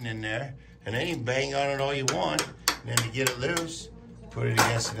button in there, and then you can bang on it all you want. And then to get it loose, put it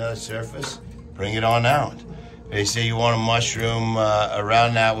against another surface, bring it on out. They say you want to mushroom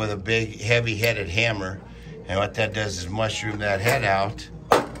around that with a big, heavy-headed hammer, and what that does is mushroom that head out.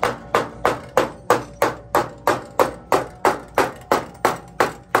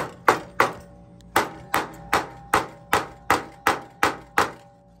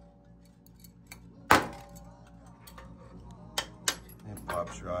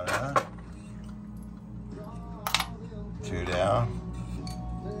 Drops right out. 2 down.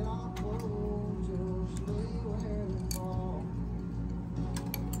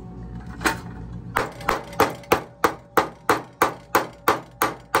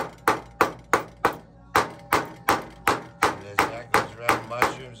 That goes around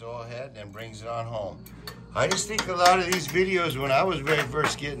mushrooms, all head, and brings it on home. I just think a lot of these videos, when I was very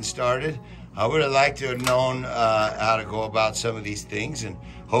first getting started, I would have liked to have known how to go about some of these things, and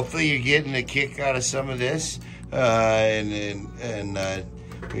hopefully you're getting a kick out of some of this. We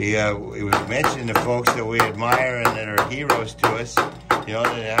was mentioning to folks that we admire and that are heroes to us, you know,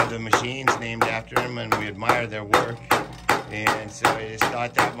 that have the machines named after them, and we admire their work. And so I just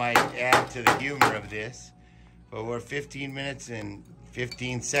thought that might add to the humor of this. But we're 15 minutes and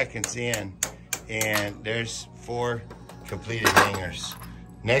 15 seconds in, and there's 4 completed hangers.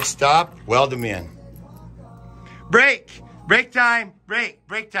 Next stop, weld them in. Break! Break time!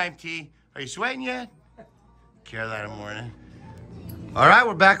 Break time, T. Are you sweating yet? Carolina morning. All right,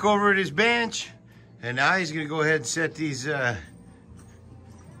 we're back over at his bench, and now he's gonna go ahead and set these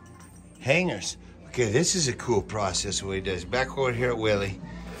hangers. Okay, this is a cool process what he does. Back over here at Willie.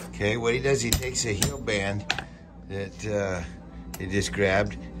 Okay, what he does, he takes a heel band that he just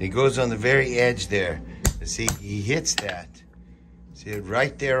grabbed, and he goes on the very edge there. See, he hits that. See it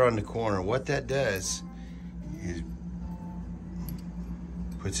right there on the corner. What that does is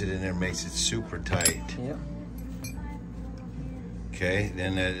puts it in there, makes it super tight. Yep. Okay,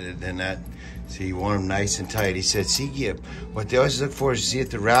 then that, see, you want them nice and tight. He said, see, Gib, what they always look for is to see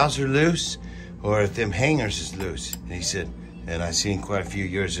if the rowels are loose or if them hangers is loose. And he said, and I've seen quite a few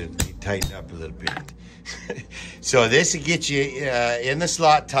years that tighten up a little bit. So this will get you in the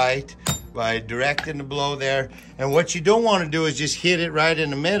slot tight by directing the blow there. And what you don't want to do is just hit it right in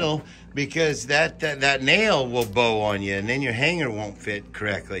the middle, because that nail will bow on you, and then your hanger won't fit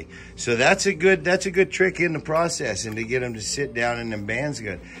correctly. So that's a good trick in the process, and to get them to sit down in them bands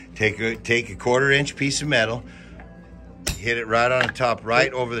good. Take a 1/4-inch piece of metal, hit it right on the top,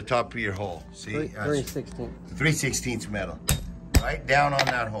 right over the top of your hole. See, 3/16. 3/16 metal, right down on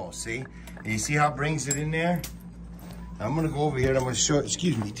that hole. See, and you see how it brings it in there. I'm gonna go over here and I'm gonna show.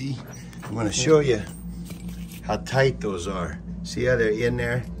 Excuse me, T. I'm gonna show you how tight those are. See how they're in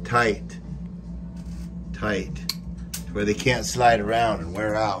there? Tight. Tight. To where they can't slide around and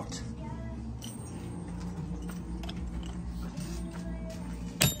wear out.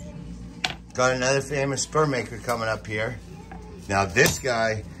 Got another famous spur maker coming up here. Now this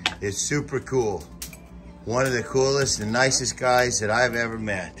guy is super cool. One of the coolest and nicest guys that I've ever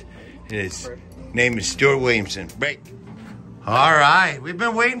met. His name is Stuart Williamson. Break. All right, we've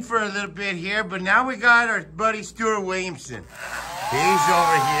been waiting for a little bit here, but now we got our buddy Stuart Williamson. He's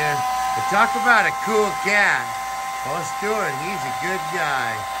over here. But talk about a cool cat. Oh, Stuart, he's a good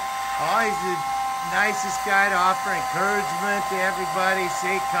guy. Oh, he's the nicest guy to offer encouragement to everybody,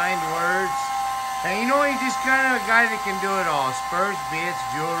 say kind words. And you know, he's just kind of a guy that can do it all. Spurs, bits,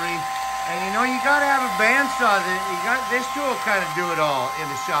 jewelry. And you know, you gotta have a bandsaw that this tool will kind of do it all in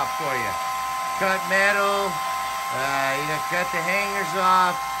the shop for you. Cut metal. You know, cut the hangers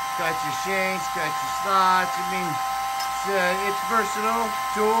off, cut your shanks, cut your slots. I mean, it's a versatile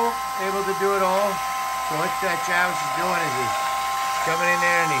tool, able to do it all. So what Travis is doing is he's coming in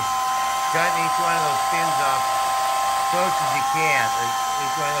there and he's cutting each one of those fins off as close as he can.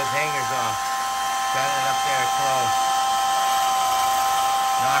 Each one of those hangers off, cutting it up there close.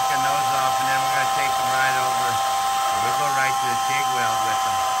 Knocking those off, and then we're going to take them right over. And we'll go right to the TIG weld with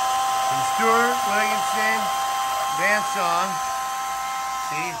them. From Stuart Williamson. Bandsaw.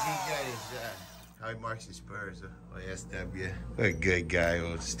 See, he got his, how he marks his Spurs. Oh, SW. What a good guy,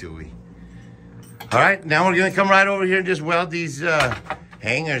 old Stewie. All right, now we're gonna come right over here and just weld these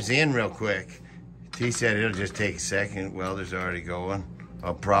hangers in real quick. T said it'll just take a second. Welder's already going.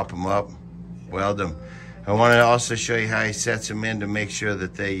 I'll prop them up, weld them. I want to also show you how he sets them in to make sure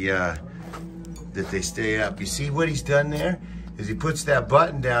that they stay up. You see what he's done there? Is he puts that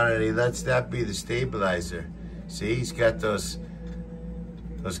button down and he lets that be the stabilizer. See, he's got those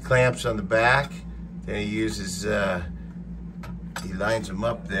clamps on the back. Then he uses, he lines them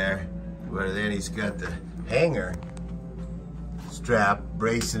up there, where then he's got the hanger strap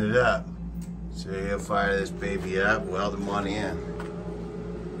bracing it up. So he'll fire this baby up, weld them on in.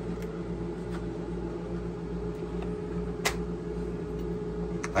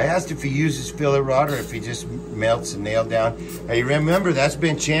 I asked if he uses fillet rod or if he just melts a nail down. Now you remember that's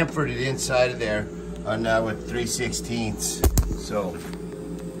been chamfered inside of there with 3/16. So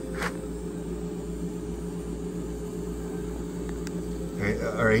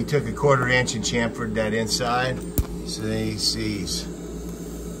or he took a 1/4 inch and chamfered that inside. So then he sees.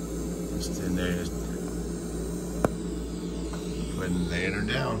 Just in there, just laying her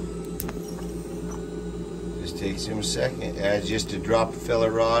down. Just takes him a second. Adds just a drop of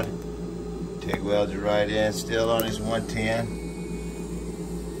filler rod. Take welds right in, still on his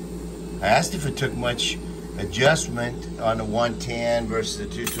 110. I asked if it took much adjustment on the 110 versus the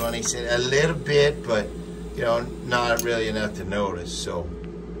 220. He said a little bit, but you know, not really enough to notice. So,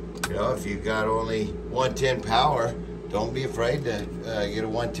 you know, if you've got only 110 power, don't be afraid to get a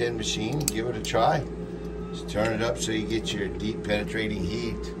 110 machine and give it a try. Just turn it up so you get your deep penetrating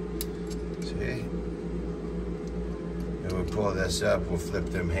heat. See? And we'll pull this up. We'll flip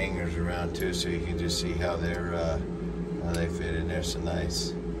them hangers around too, so you can just see how they fit in there so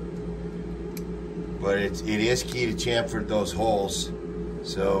nice. But it is key to chamfer those holes,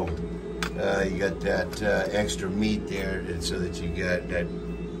 so you got that extra meat there, and so that you got that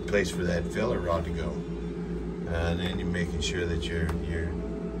place for that filler rod to go. And then you're making sure that your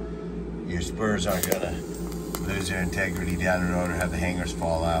spurs aren't gonna lose their integrity down the road or have the hangers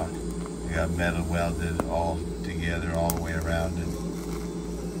fall out. You got metal welded all together all the way around it.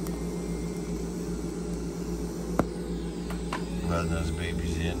 Welding those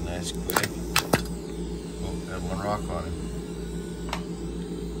babies in nice quick. Oh, got one rock on it.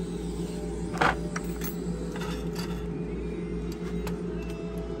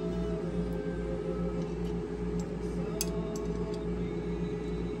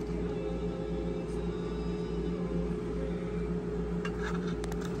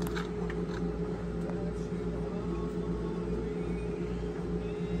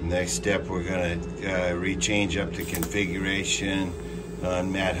 Next step, we're going to rechange up the configuration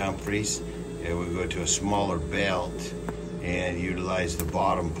on Matt Humphreys, and we'll go to a smaller belt and utilize the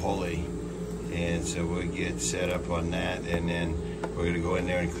bottom pulley. And so we'll get set up on that, and then we're going to go in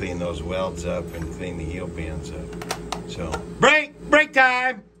there and clean those welds up and clean the heel bands up. So, break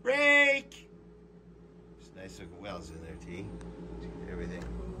time, break. It's nice looking welds in there, T. Everything.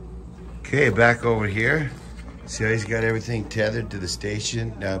 Okay, back over here. See how he's got everything tethered to the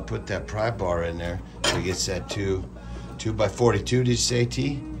station? Now put that pry bar in there so he gets that 2x42, did you say,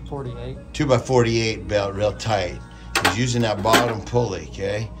 T? 48. 2x48 belt real tight. He's using that bottom pulley,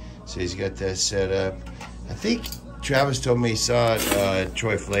 okay? So he's got that set up. I think Travis told me he saw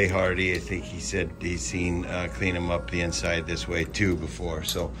Troy Flayhardy. I think he said he's seen clean him up the inside this way too before.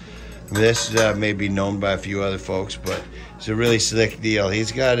 So this may be known by a few other folks, but it's a really slick deal.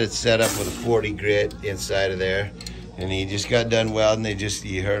 He's got it set up with a 40 grit inside of there, and he just got done welding.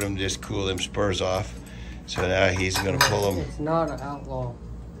 You heard him just cool them spurs off. So now he's going to pull them. It's not an outlaw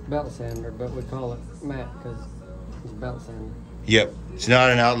belt sander, but we call it Matt because it's a belt sander. Yep, it's not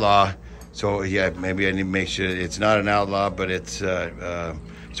an outlaw. So yeah, maybe I need to make sure it's not an outlaw, but it's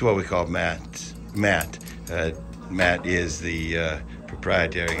what we call Matt. Matt is the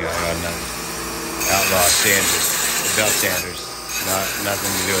proprietary guy on the outlaw sanders, belt sanders.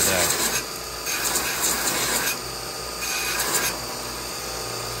 Nothing to do with that.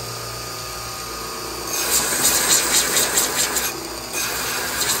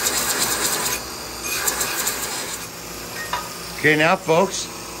 Okay, now folks,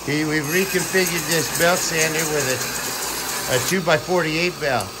 we've reconfigured this belt sander with a 2x48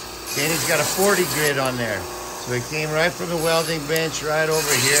 belt. And he's got a 40 grit on there. So it came right from the welding bench right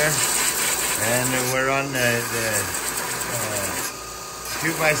over here. And we're on the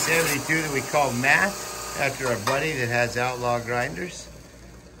 2x72 that we call Matt, after our buddy that has outlaw grinders.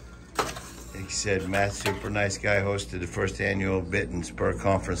 Like I said, Matt's super nice guy, hosted the first annual Bit and Spur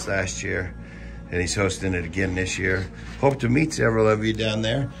conference last year. And he's hosting it again this year. Hope to meet several of you down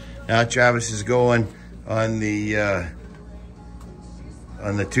there. Now Travis is going on the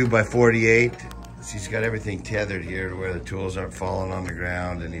 2x48. He's got everything tethered here to where the tools aren't falling on the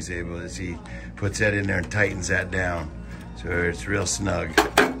ground, and he's able to see, puts that in there and tightens that down. So it's real snug.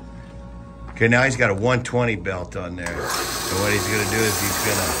 Okay, now he's got a 120 belt on there. So what he's gonna do is he's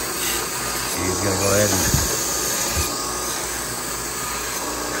gonna go ahead and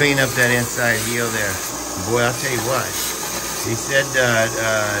clean up that inside heel there. Boy, I'll tell you what, he said,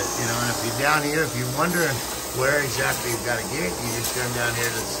 you know, if you're down here, if you're wondering where exactly you've got to get, you just turn down here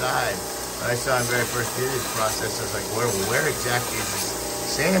to the side. I saw him very first do this process. I was like, where exactly is this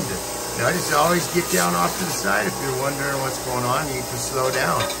sanded? You know, I just always get down off to the side if you're wondering what's going on. You can slow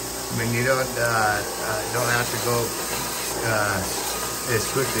down. I mean, you don't have to go as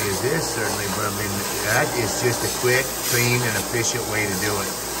quickly as this, certainly, but I mean, that is just a quick, clean, and efficient way to do it.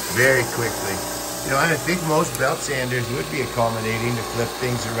 Very quickly. You know, and I think most belt sanders would be accommodating to flip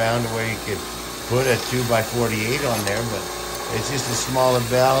things around to where you could put a 2x48 on there, but it's just a smaller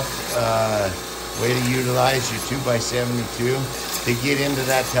belt. Way to utilize your 2x72 to get into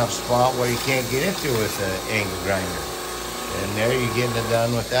that tough spot where you can't get into with the angle grinder. And there you're getting it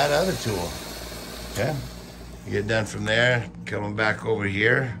done with that other tool. Okay? You get done from there, coming back over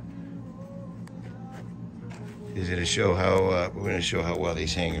here. Is it to show how, we're going to show how well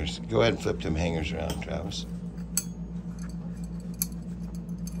these hangers. Go ahead and flip them hangers around, Travis.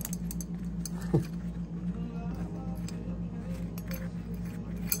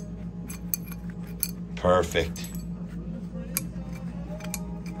 Perfect.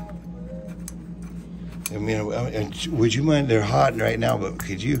 I mean, would you mind? They're hot right now, but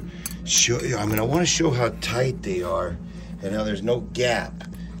could you show? I mean, I want to show how tight they are and how there's no gap.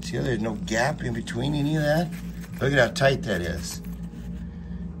 See how there's no gap in between any of that? Look at how tight that is.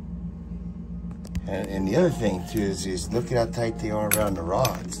 And the other thing too is look at how tight they are around the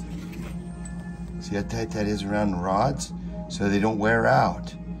rods. See how tight that is around the rods, so they don't wear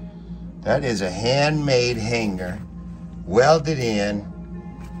out. That is a handmade hanger, welded in,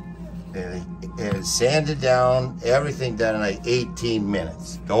 and sanded down, everything done in like 18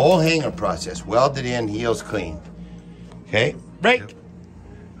 minutes. The whole hanger process, welded in, heels clean. Okay, break. Yep.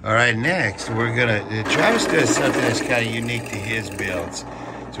 All right, next we're gonna, Travis does something that's kind of unique to his builds.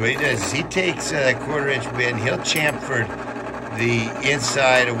 So what he does is he takes that 1/4 inch bit and he'll chamfer the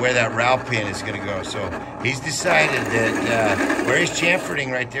inside of where that rowel pin is going to go. So he's decided that where he's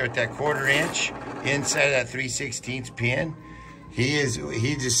chamfering right there with that 1/4 inch inside of that 3/16 pin,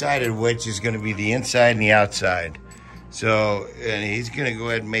 he decided which is going to be the inside and the outside. So and he's going to go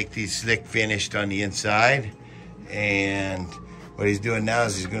ahead and make these slick finished on the inside. And what he's doing now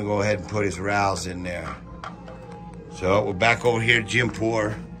is he's going to go ahead and put his rowels in there. So we're back over here, Jim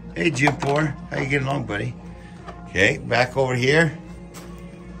Poor. Hey, Jim Poor, how you getting along, buddy? Okay, back over here.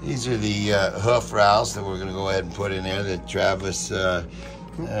 These are the hoof rowels that we're going to go ahead and put in there that Travis kind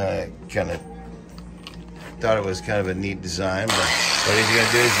of thought it was kind of a neat design. But what he's going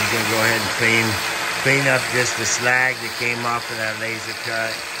to do is he's going to go ahead and clean up just the slag that came off of that laser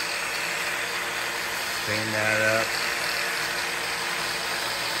cut. Clean that up.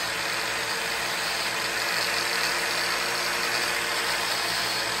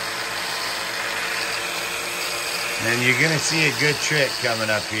 And you're going to see a good trick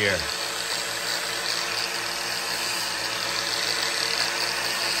coming up here.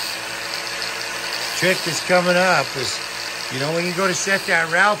 Trick that's coming up is, you know, when you go to set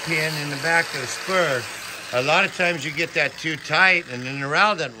that rowel pin in the back of the Spur, a lot of times you get that too tight and then the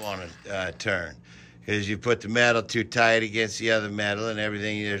rowel doesn't want to turn. Because you put the metal too tight against the other metal and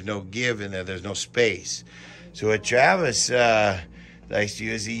everything, there's no give in there, there's no space. So what Travis likes to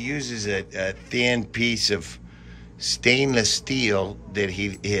use, he uses a thin piece of stainless steel that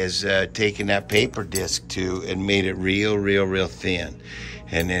he has taken that paper disc to and made it real thin.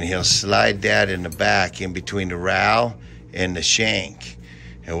 And then he'll slide that in the back in between the rowel and the shank.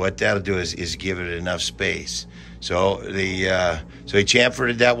 And what that'll do is give it enough space. So so he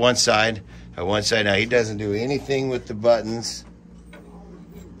chamfered that one side. Now he doesn't do anything with the buttons.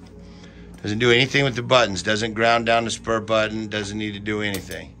 Doesn't do anything with the buttons. Doesn't ground down the Spur button. Doesn't need to do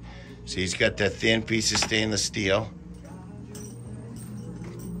anything. So he's got that thin piece of stainless steel.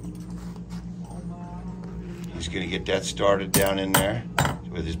 He's going to get that started down in there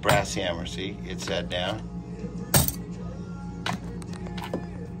with his brass hammer. See, gets that down.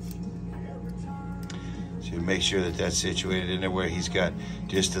 So make sure that that's situated in there where he's got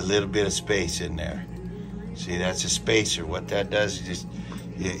just a little bit of space in there. See, that's a spacer. What that does is just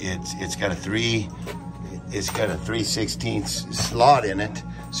it's got a 3/16 slot in it,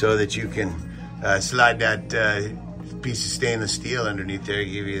 so that you can slide that piece of stainless steel underneath there,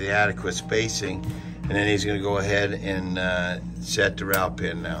 give you the adequate spacing. And then he's going to go ahead and set the rowel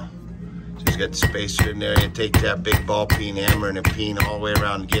pin now. So he's got the spacer in there, and take that big ball peen hammer and a peen all the way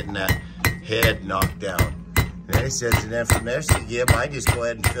around, getting that head knocked down. And then he sets it in from there. So I just go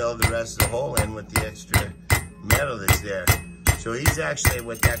ahead and fill the rest of the hole in with the extra metal that's there. So he's actually,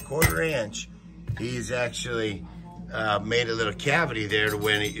 with that 1/4 inch, he's actually made a little cavity there to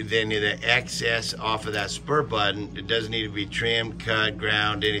when then the excess off of that Spur button, it doesn't need to be trimmed, cut,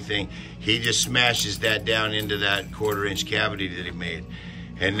 ground, anything. He just smashes that down into that 1/4 inch cavity that he made.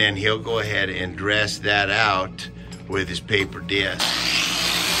 And then he'll go ahead and dress that out with his paper disc.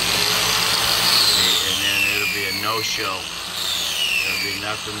 And then it'll be a no-show. There'll be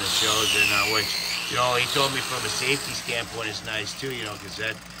nothing that shows in which, you know, he told me from a safety standpoint it's nice too, you know, because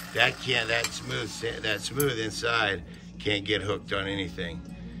that smooth inside can't get hooked on anything.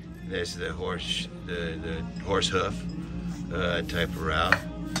 There's the horse hoof type of rowel.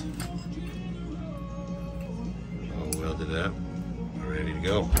 All welded up, ready to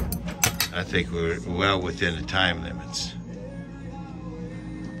go. I think we're well within the time limits.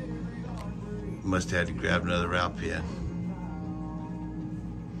 Must have had to grab another route pin.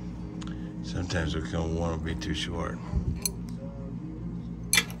 Sometimes we come one will be too short.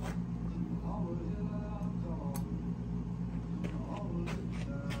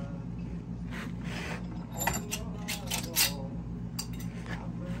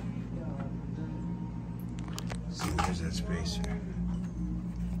 See, there's that spacer.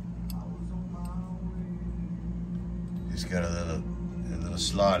 It's got a little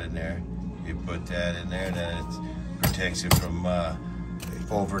slot in there. You put that in there, then it protects it from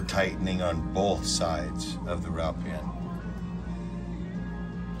over tightening on both sides of the route pin.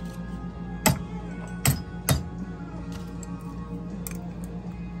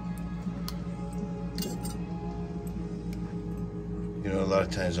 You know, a lot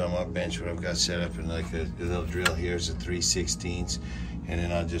of times on my bench, what I've got set up in like a little drill here is a 3/16, and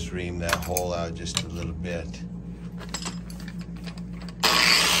then I'll just ream that hole out just a little bit.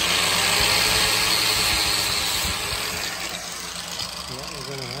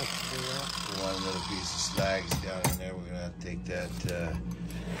 One little piece of slags down in there. We're gonna have to take that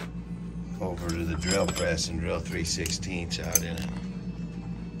over to the drill press and drill 3/16 out in it.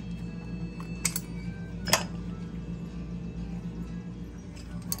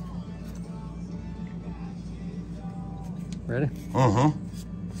 Ready? Mm-hmm.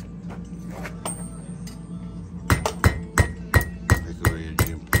 Look over here,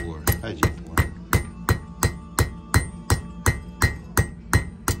 Jim Poor. Hi, Jim Poor.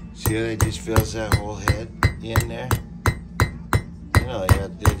 See how that just fills that whole head in there? You know, you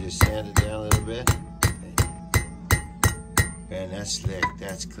have to just sand it down a little bit. And that's slick,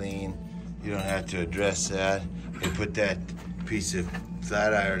 that's clean. You don't have to address that. You put that piece of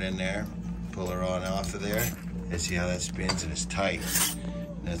flat iron in there, pull her on off of there, and see how that spins, and it's tight.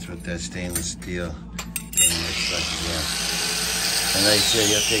 And that's what that stainless steel thing looks like again. And like I said,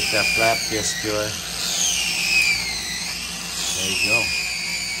 you'll take that flap disc to it. There you go.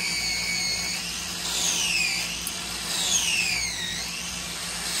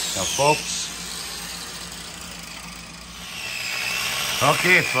 Now, folks.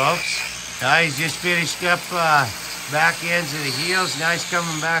 Okay, folks. Now he's just finished up back ends of the heels. Now he's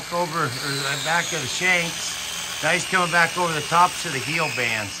coming back over, or back of the shanks. Now he's coming back over the tops of the heel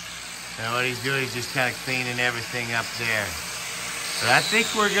bands. And what he's doing is just kind of cleaning everything up there. But I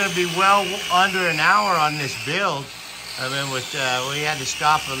think we're going to be well under an hour on this build. I mean, we had to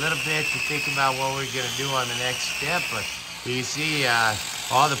stop a little bit to think about what we're going to do on the next step. But you see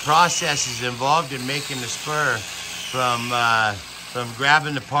all the processes involved in making the Spur, from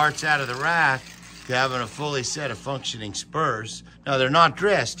grabbing the parts out of the rack to having a fully set of functioning Spurs. Now, they're not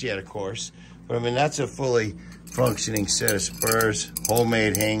dressed yet, of course. But I mean, that's a fully functioning set of Spurs,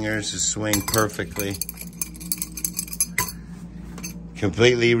 homemade hangers to swing perfectly.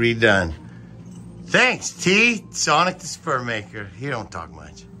 Completely redone. Thanks, T. Sonic the Spur Maker. He don't talk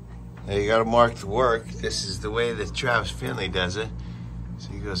much. Now you gotta mark the work. This is the way that Travis Finley does it.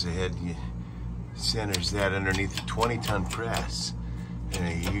 So he goes ahead and centers that underneath the 20-ton press.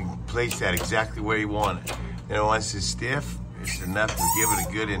 And you can place that exactly where you want it. And once it's stiff, it's enough to give it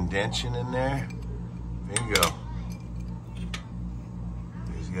a good indentation in there. Bingo.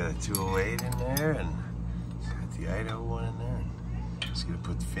 He's got a 208 in there, and he's got the Idaho one in there. Just gonna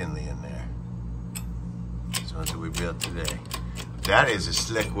put the Finley in there. Those ones that we built today. That is a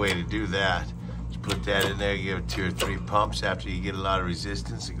slick way to do that. Just put that in there, give it 2 or 3 pumps. After you get a lot of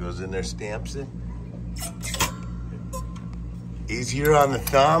resistance, it goes in there, stamps it. Easier on the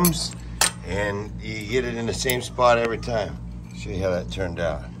thumbs, and you get it in the same spot every time. Show you how that turned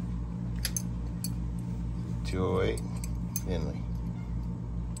out. 208 Finley.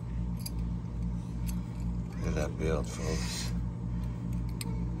 Look at that build, folks.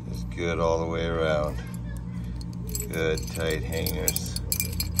 It's good all the way around. Good tight hangers.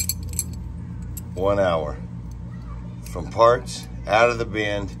 1 hour. From parts out of the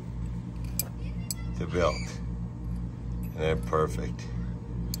bend to built. And they're perfect.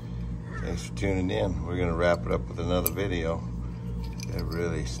 Thanks for tuning in. We're gonna wrap it up with another video. They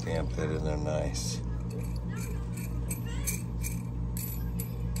really stamped that in there nice.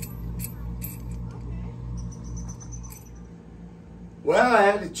 Well, I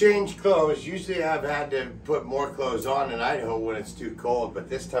had to change clothes. Usually I've had to put more clothes on in Idaho when it's too cold, but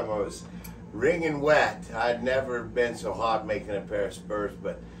this time I was wringing wet. I'd never been so hot making a pair of Spurs,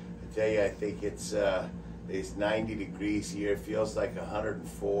 but I tell you, I think it's 90 degrees here. It feels like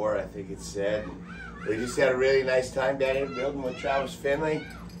 104, I think it said. We just had a really nice time down here building with Travis Finley,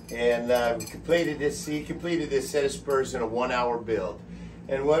 and we completed this set of Spurs in a 1 hour build.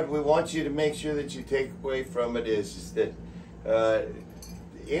 And what we want you to make sure that you take away from it is that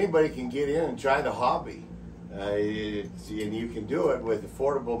anybody can get in and try the hobby. And you can do it with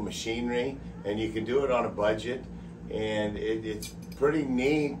affordable machinery, and you can do it on a budget, and it's pretty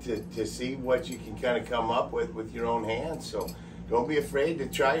neat to see what you can kind of come up with your own hands. So don't be afraid to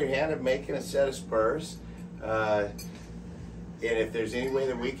try your hand at making a set of Spurs. And if there's any way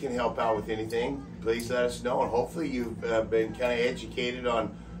that we can help out with anything, please let us know. And hopefully you've been kind of educated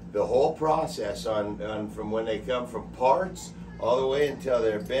on the whole process, on from when they come from parts all the way until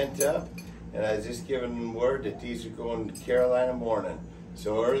they're bent up. And I was just given word that these are going to Carolina morning.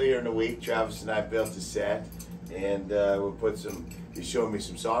 So earlier in the week, Travis and I built a set, and we'll put some, he's showing me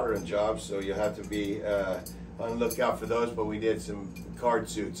some soldering jobs, so you'll have to be on the lookout for those. But we did some card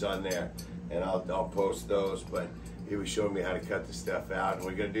suits on there, and I'll post those. But he was showing me how to cut the stuff out, and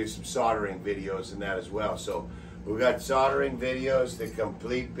we're going to do some soldering videos and that as well. So we've got soldering videos, the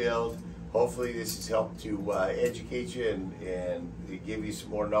complete build. Hopefully this has helped to educate you and give you some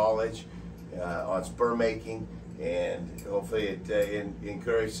more knowledge on spur making, and hopefully it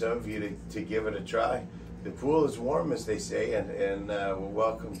encourage some of you to give it a try. The pool is warm, as they say, and we're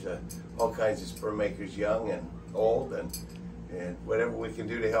welcome to all kinds of spur makers, young and old, and whatever we can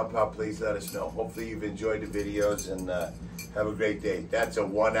do to help out, please let us know. Hopefully you've enjoyed the videos, and have a great day. That's a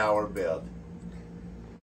 1 hour build.